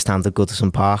firsthand at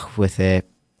Goodison Park with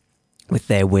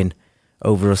their win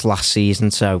over us last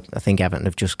season. So I think Everton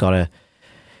have just got to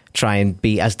try and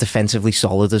be as defensively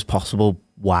solid as possible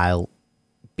while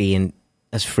being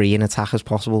as free in attack as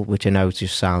possible, which I know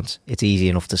it's easy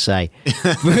enough to say.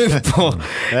 But it's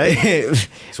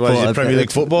why you're Premier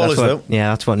League footballers, though. Yeah,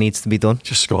 that's what needs to be done.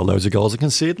 Just score loads of goals and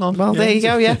concede none. Well, there you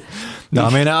go, yeah. No,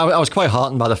 I mean, I was quite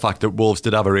heartened by the fact that Wolves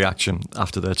did have a reaction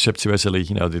after their trip to Italy.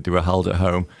 They were held at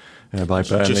home by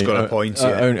Burnley. Just got a point,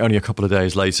 only a couple of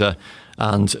days later.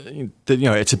 And,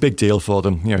 it's a big deal for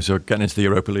them, so getting into the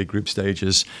Europa League group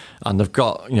stages. And they've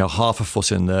got, half a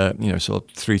foot in there, sort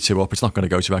of 3-2 up. It's not going to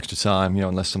go to extra time,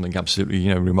 unless something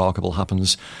absolutely, remarkable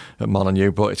happens at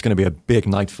Molineux. But it's going to be a big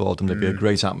night for them. There'll be a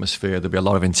great atmosphere. There'll be a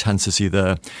lot of intensity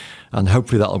there. And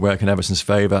hopefully that'll work in Everton's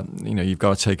favour. You've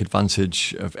got to take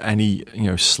advantage of any,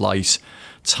 slight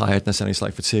tiredness, any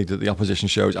slight fatigue that the opposition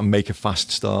shows and make a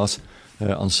fast start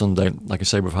on Sunday. Like I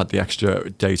say, we've had the extra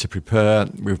day to prepare.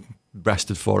 We've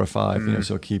rested 4 or 5,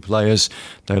 so key players.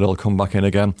 They'll all come back in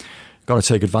again. Got to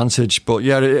take advantage. But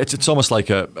yeah, it's almost like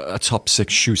a top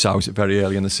 6 shootout very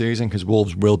early in the season, because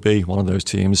Wolves will be one of those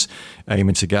teams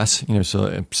aiming to get, so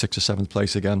 6th or 7th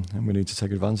place again, and we need to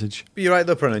take advantage. But you're right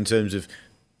though, Prano, in terms of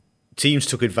teams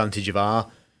took advantage of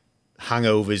our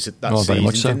hangovers that season,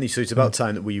 didn't they? So it's about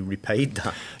time that we repaid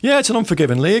that. Yeah, it's an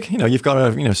unforgiving league. You've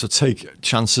got to so take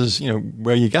chances,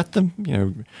 where you get them.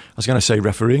 I was going to say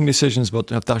refereeing decisions, but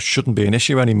that shouldn't be an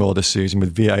issue anymore this season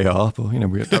with VAR. But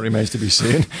that remains to be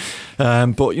seen.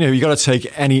 But you've got to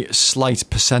take any slight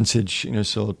percentage, in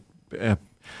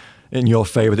your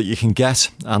favour that you can get.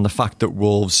 And the fact that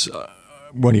Wolves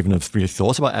won't even have really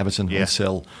thought about Everton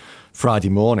until Friday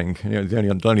morning. They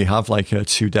only have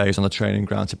 2 days on the training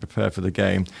ground to prepare for the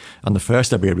game, and the first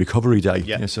there'll be a recovery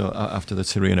day. So after the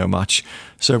Torino match,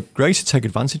 so great to take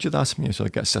advantage of that. So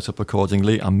get set up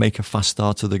accordingly and make a fast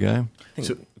start to the game.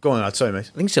 So, go on, sorry,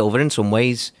 mate. I think Silva, in some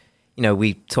ways,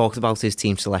 we talked about his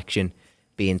team selection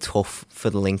being tough for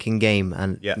the Lincoln game,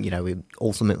 and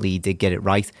ultimately he did get it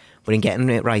right. But in getting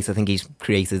it right, I think he's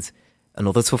created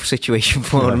another tough situation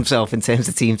for himself in terms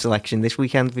of team selection this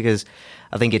weekend, because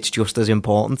I think it's just as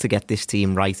important to get this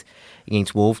team right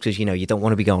against Wolves, because you don't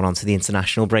want to be going on to the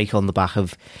international break on the back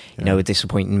of a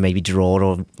disappointing maybe draw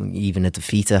or even a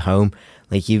defeat at home.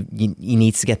 You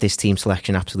need to get this team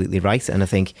selection absolutely right. And I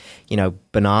think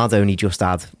Bernard only just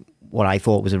had what I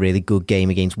thought was a really good game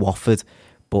against Watford,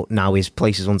 but now his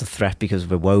place is under threat because of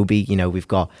Iwobi. We've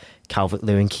got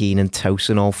Calvert-Lewin, Keane and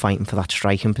Tosin all fighting for that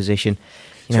striking position.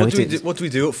 So what do we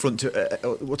do up front?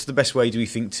 What's the best way, do we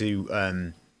think,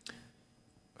 to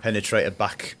penetrate a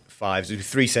back 5?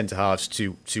 3 centre halves,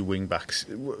 2 wing backs.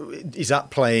 Is that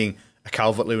playing a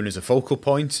Calvert-Lewin as a focal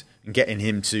point and getting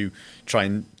him to try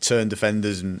and turn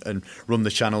defenders and run the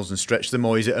channels and stretch them,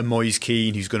 or is it a Moise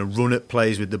Keane who's going to run at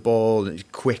plays with the ball and is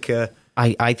quicker?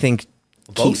 I think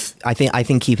both. I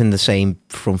think keeping the same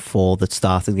front 4 that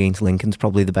started against Lincoln's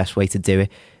probably the best way to do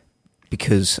it,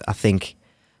 because I think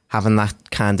having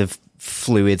that kind of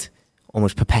fluid,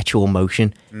 almost perpetual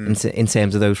motion in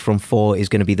terms of those front 4 is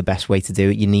going to be the best way to do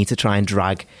it. You need to try and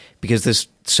drag, because there's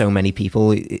so many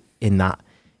people in that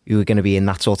who are going to be in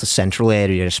that sort of central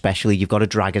area especially. You've got to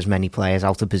drag as many players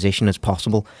out of position as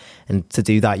possible, and to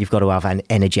do that you've got to have an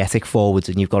energetic forwards,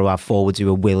 and you've got to have forwards who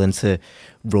are willing to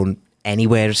run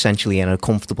anywhere essentially and are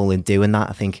comfortable in doing that.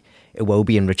 I think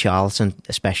Iwobi and Richarlison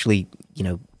especially,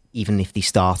 even if they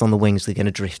start on the wings, they're going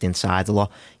to drift inside a lot.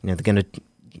 They're going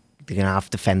to have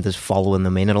defenders following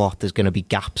them in a lot. There's going to be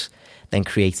gaps then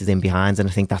created in behind, and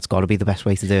I think that's got to be the best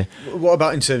way to do it. What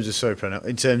about in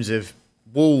terms of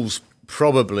Wolves?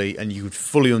 Probably, and you would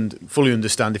fully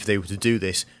understand if they were to do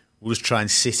this, we'll just try and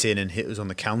sit in and hit us on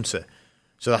the counter.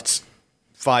 So that's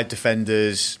 5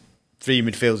 defenders, 3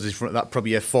 midfielders in front of that,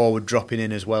 probably a forward dropping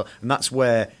in as well. And that's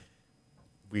where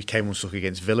we came unstuck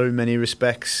against Villa in many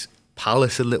respects.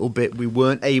 Palace a little bit. We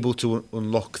weren't able to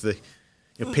unlock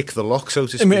pick the lock, so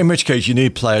to speak. In which case, you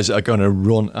need players that are going to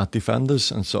run at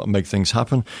defenders and sort of make things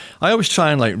happen. I always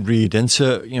try and read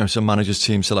into some managers'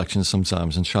 team selections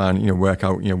sometimes and try and work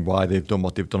out why they've done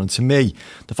what they've done. And to me,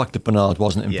 the fact that Bernard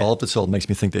wasn't involved at all makes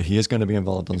me think that he is going to be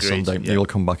involved on Sunday. He'll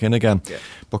come back in again. Yeah.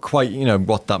 But quite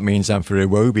what that means then for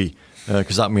Iwobi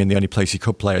because that means the only place he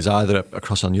could play is either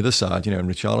across on the other side, in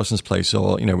Richarlison's place,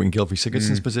 or in Gylfi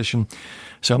Sigurdsson's position.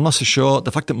 So I'm not so sure.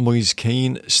 The fact that Moise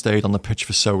Kean stayed on the pitch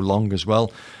for so long as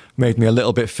well made me a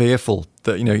little bit fearful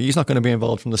that he's not going to be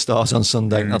involved from the start on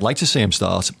Sunday. I'd like to see him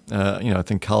start. I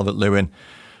think Calvert-Lewin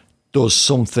does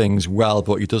some things well,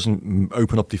 but he doesn't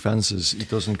open up defences. He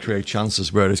doesn't create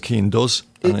chances, whereas Keane does.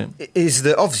 Is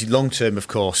the obviously long term, of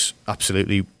course,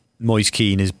 absolutely. Moise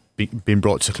Kean has been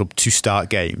brought to the club to start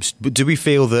games, but do we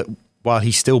feel that while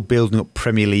he's still building up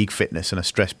Premier League fitness, and I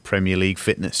stress Premier League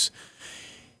fitness,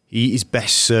 he is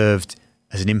best served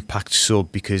as an impact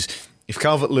sub? Because if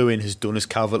Calvert-Lewin has done as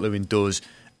Calvert-Lewin does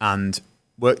and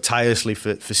worked tirelessly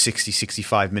for 60,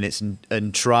 65 minutes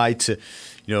and tried to,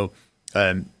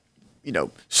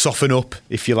 soften up,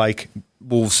 if you like,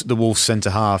 the Wolves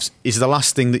centre halves, is the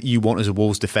last thing that you want as a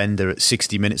Wolves defender at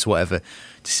 60 minutes or whatever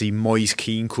to see Moise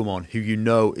Kean come on, who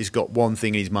has got one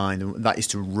thing in his mind, and that is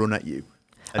to run at you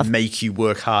and make you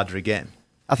work harder again?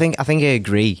 I think I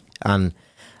agree, and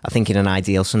I think in an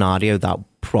ideal scenario that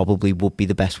probably would be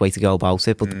the best way to go about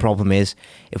it. But the problem is,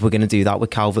 if we're going to do that with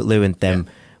Calvert-Lewin, then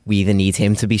we either need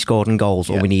him to be scoring goals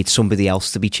or we need somebody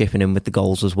else to be chipping in with the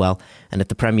goals as well. And in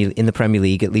the Premier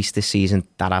League, at least this season,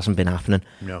 that hasn't been happening.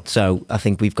 No. So I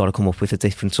think we've got to come up with a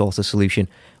different sort of solution,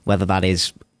 whether that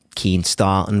is Keane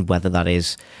starting, whether that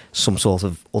is some sort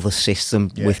of other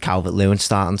system with Calvert-Lewin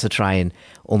starting to try and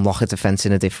unlock a defence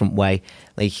in a different way.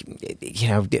 Like,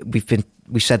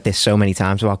 we've said this so many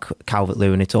times about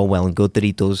Calvert-Lewin. It's all well and good that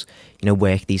he does,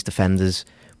 work these defenders,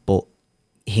 but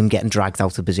him getting dragged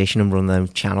out of position and running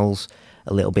those channels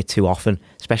a little bit too often,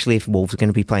 especially if Wolves are going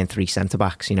to be playing three centre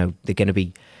backs, they're going to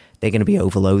be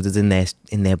overloaded in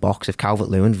their box. If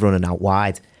Calvert-Lewin's running out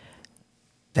wide,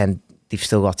 then they've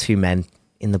still got two men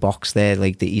in the box there.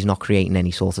 Like, he's not creating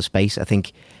any sort of space. I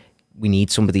think we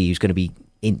need somebody who's going to be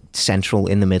central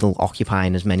in the middle,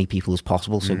 occupying as many people as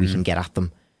possible, so we can get at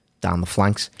them down the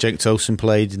flanks. Jake Tosin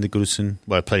played in the Goodison.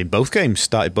 Well, played in both games.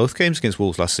 Started both games against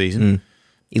Wolves last season.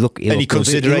 He looked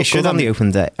consideration good on the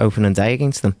opening day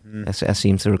against them. I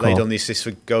seem to recall. Played on the assist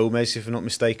for Gomez, if I'm not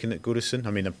mistaken, at Goodison.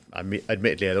 I mean,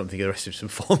 admittedly, I don't think the rest of his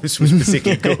performance was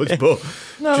particularly good, but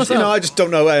I just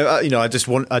don't know.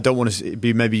 I don't want to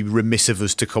be maybe remiss of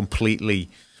us to completely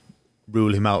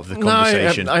rule him out of the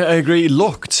conversation. No, I agree. He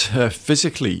looked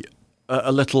physically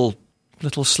a little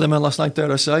slimmer last night,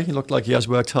 dare I say. He looked like he has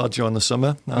worked hard during the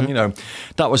summer, and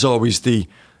that was always the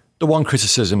one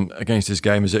criticism against his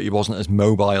game, is that he wasn't as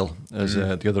mobile as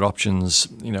the other options,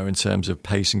 in terms of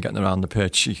pace and getting around the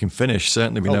pitch. He can finish,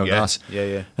 certainly, we know that.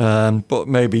 Yeah. But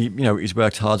maybe, he's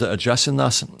worked hard at addressing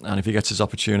that, and if he gets his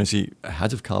opportunity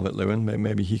ahead of Calvert-Lewin,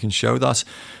 maybe he can show that.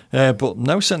 But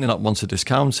no, certainly not one to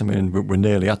discount. I mean, we're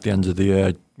nearly at the end of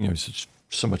the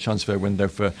summer transfer window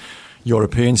for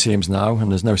European teams now,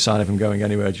 and there's no sign of him going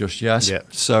anywhere just yet. Yeah.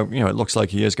 So, it looks like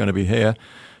he is going to be here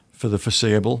for the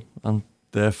foreseeable, and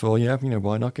therefore,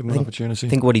 why not give him an opportunity? I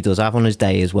think what he does have on his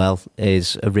day as well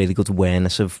is a really good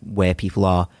awareness of where people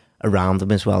are around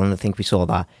him as well. And I think we saw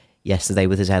that yesterday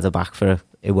with his header back for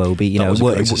Iwobi.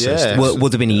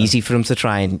 Would have been easy for him to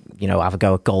try and have a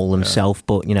go at goal himself,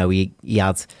 but he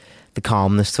had the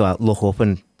calmness to look up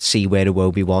and see where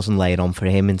Iwobi was and lay it on for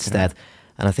him instead.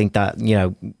 And I think that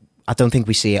I don't think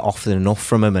we see it often enough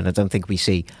from him, and I don't think we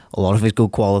see a lot of his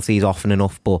good qualities often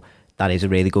enough, but that is a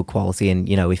really good quality. And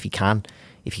if he can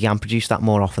produce that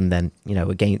more often, then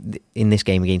again in this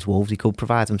game against Wolves, he could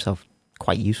provide himself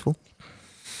quite useful.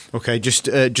 Okay,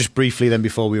 just briefly then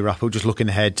before we wrap up, just looking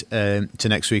ahead to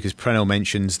next week, as Preno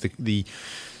mentions, the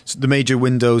major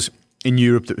windows in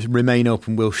Europe that remain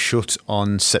open will shut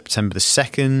on September the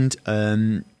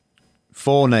 2nd.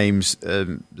 4 names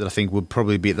that I think would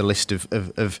probably be at the list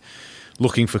of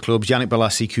looking for clubs: Yannick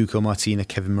Bolasie, Cuco Martina,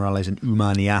 Kevin Morales and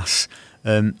Oumar Niasse.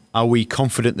 Are we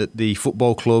confident that the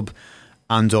football club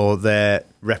and or their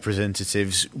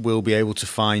representatives will be able to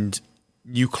find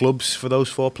new clubs for those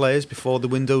 4 players before the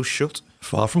window's shut?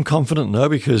 Far from confident, no,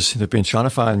 because they've been trying to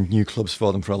find new clubs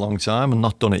for them for a long time and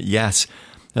not done it yet.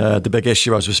 The big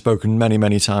issue, as we've spoken many,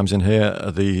 many times in here,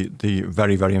 are the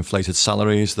very, very inflated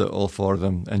salaries that all 4 of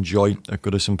them enjoy at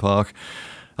Goodison Park.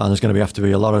 And there's going to have to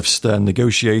be a lot of stern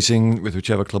negotiating with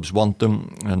whichever clubs want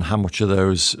them, and how much of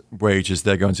those wages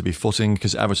they're going to be footing,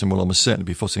 because Everton will almost certainly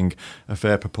be footing a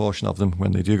fair proportion of them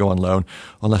when they do go on loan,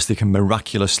 unless they can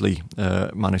miraculously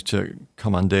manage to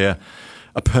commandeer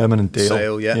a permanent deal.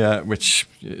 Sale, which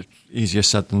easier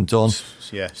said than done.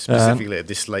 Yeah, specifically at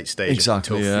this late stage.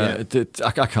 Exactly,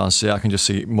 I can't see. I can just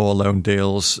see more loan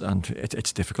deals, and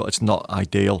it's difficult. It's not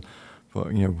ideal. But,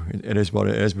 it is what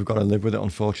it is. We've got to live with it,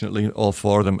 unfortunately. All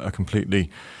 4 of them are completely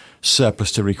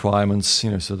surplus to requirements,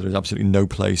 so there is absolutely no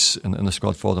place in the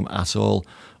squad for them at all.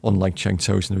 Unlike Cenk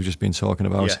Tosun, we've just been talking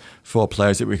about, 4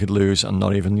 players that we could lose and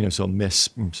not even, sort of miss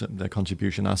their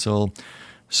contribution at all.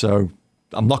 So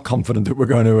I'm not confident that we're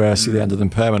going to see the end of them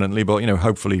permanently, but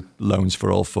hopefully loans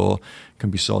for all 4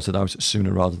 can be sorted out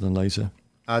sooner rather than later.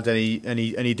 Had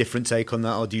any different take on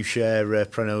that, or do you share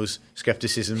Preno's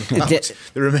scepticism about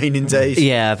the remaining days?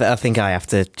 Yeah, I think I have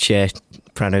to share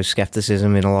Preno's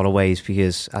scepticism in a lot of ways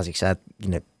because, as he said,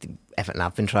 Everton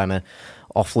have been trying to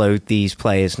offload these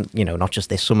players, not just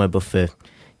this summer, but for,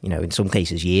 in some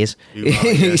cases, years.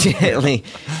 Certainly,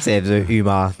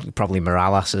 Umar, probably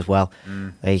Morales as well.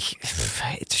 Like,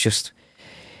 it's just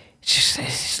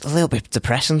it's a little bit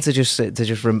depressing to just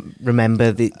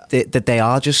remember that they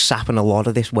are just sapping a lot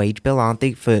of this wage bill, aren't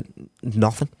they, for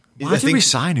nothing. Why did we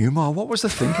sign Umar? What was the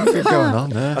thinking going on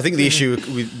there? I think the issue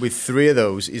with 3 of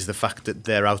those is the fact that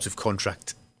they're out of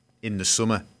contract in the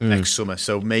summer, next summer.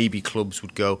 So maybe clubs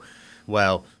would go,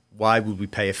 well, why would we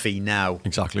pay a fee now?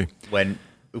 Exactly. When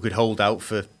we could hold out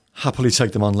for... Happily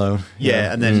take them on loan.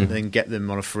 Yeah, and then get them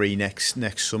on a free next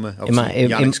summer.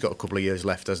 Yannick's got a couple of years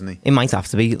left, hasn't he? It might have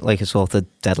to be like a sort of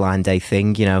deadline day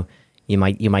thing. You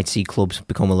might see clubs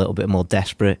become a little bit more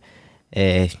desperate.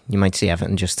 You might see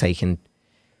Everton just taking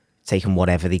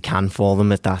whatever they can for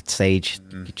them at that stage,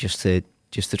 just to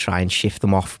try and shift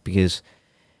them off, because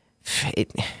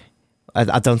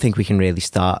I don't think we can really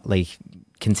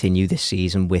continue this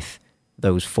season with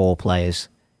those 4 players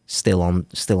still on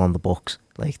the books.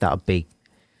 Like, that'd be...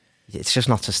 It's just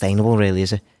not sustainable, really,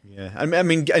 is it? Yeah, I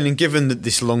mean, given that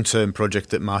this long-term project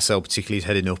that Marcel particularly is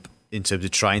heading up in terms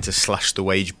of trying to slash the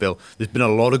wage bill, there's been a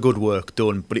lot of good work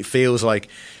done, but it feels like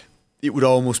it would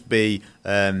almost be,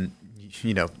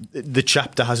 the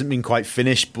chapter hasn't been quite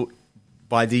finished, but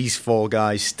by these 4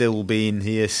 guys still being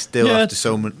here, after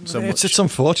so much. It's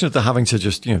unfortunate they're having to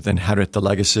just inherit the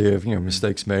legacy of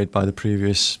mistakes made by the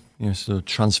previous sort of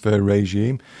transfer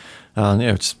regime. And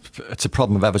it's a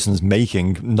problem of Everton's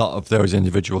making, not of those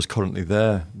individuals currently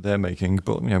they're making,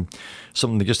 but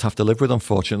something they just have to live with.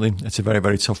 Unfortunately, it's a very,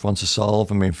 very tough one to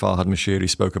solve. I mean, Farhad Moshiri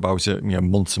spoke about it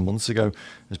months and months ago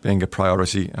as being a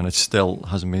priority, and it still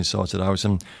hasn't been sorted out,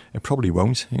 and it probably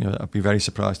won't. I'd be very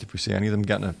surprised if we see any of them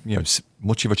getting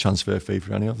much of a transfer fee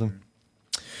for any of them.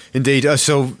 Indeed.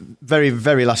 So, very,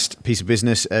 very last piece of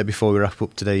business before we wrap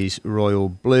up today's Royal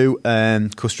Blue.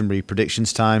 Customary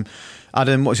predictions time.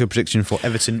 Adam, what's your prediction for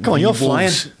Everton? Come on, you're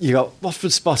flying. You got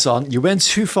Watford spot on. You went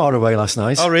too far away last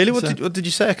night. Oh, really? What did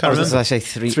you say? I can't remember. Did I say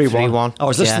 3-1? I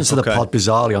was listening to the pod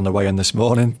bizarrely on the way in this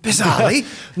morning. Bizarrely?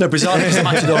 No, bizarrely because the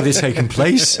match had already taken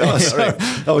place.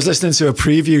 I was listening to a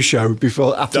preview show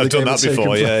after the game had taken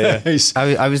place.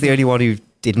 I was the only one who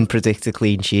didn't predict a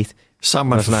clean sheet. Sam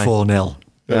went for 4-0.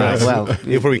 Well,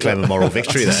 you'll probably claim a moral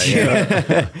victory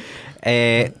there.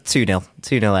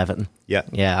 2-0 Everton.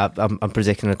 Yeah. I'm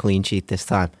predicting a clean sheet this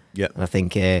time. Yeah, and I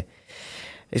think a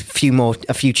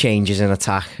few changes in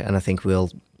attack, and I think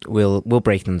we'll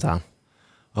break them down.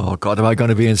 Oh God, am I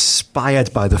going to be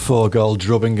inspired by the 4-goal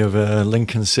drubbing of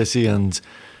Lincoln City and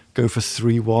go for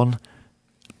 3-1?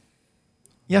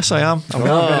 Yes, I am. I'm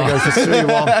going to go for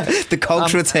 3-1. The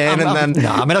cogs return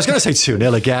I was going to say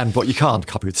 2-0 again, but you can't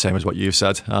copy the same as what you've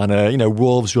said. And,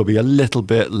 Wolves will be a little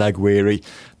bit leg weary.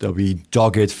 They'll be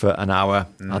dogged for an hour,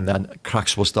 and then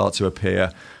cracks will start to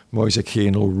appear. Moise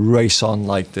Kean will race on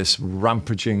like this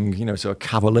rampaging, sort of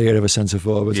cavalier of a centre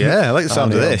forward. Yeah, I like the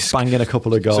sound of this. Banging a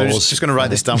couple of goals. So just going to write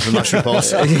this down for the match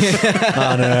report.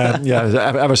 And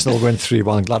Everton will win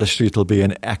 3-1. Gladys Street will be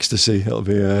in ecstasy. It'll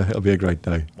be a great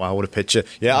day. Wow, what a picture.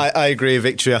 Yeah, I agree with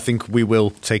victory. I think we will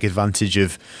take advantage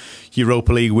of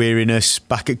Europa League weariness.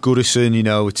 Back at Goodison,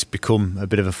 it's become a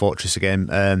bit of a fortress again.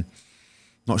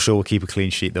 Not sure we'll keep a clean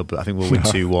sheet though, but I think we'll win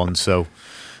 2-1. So...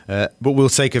 but we'll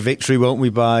take a victory, won't we,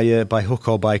 by hook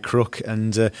or by crook?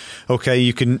 And okay,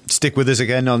 you can stick with us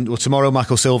again on tomorrow.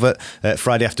 Michael Silver,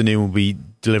 Friday afternoon, will be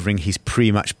delivering his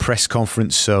pre-match press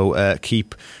conference. So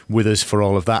keep with us for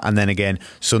all of that. And then again,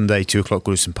 Sunday, 2:00,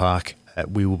 Goodison Park.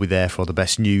 We will be there for the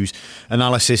best news,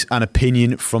 analysis and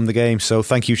opinion from the game. So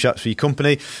thank you, chaps, for your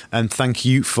company, and thank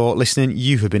you for listening.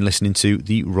 You have been listening to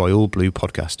the Royal Blue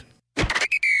Podcast.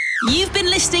 You've been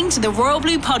listening to the Royal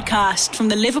Blue Podcast from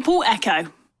the Liverpool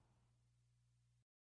Echo.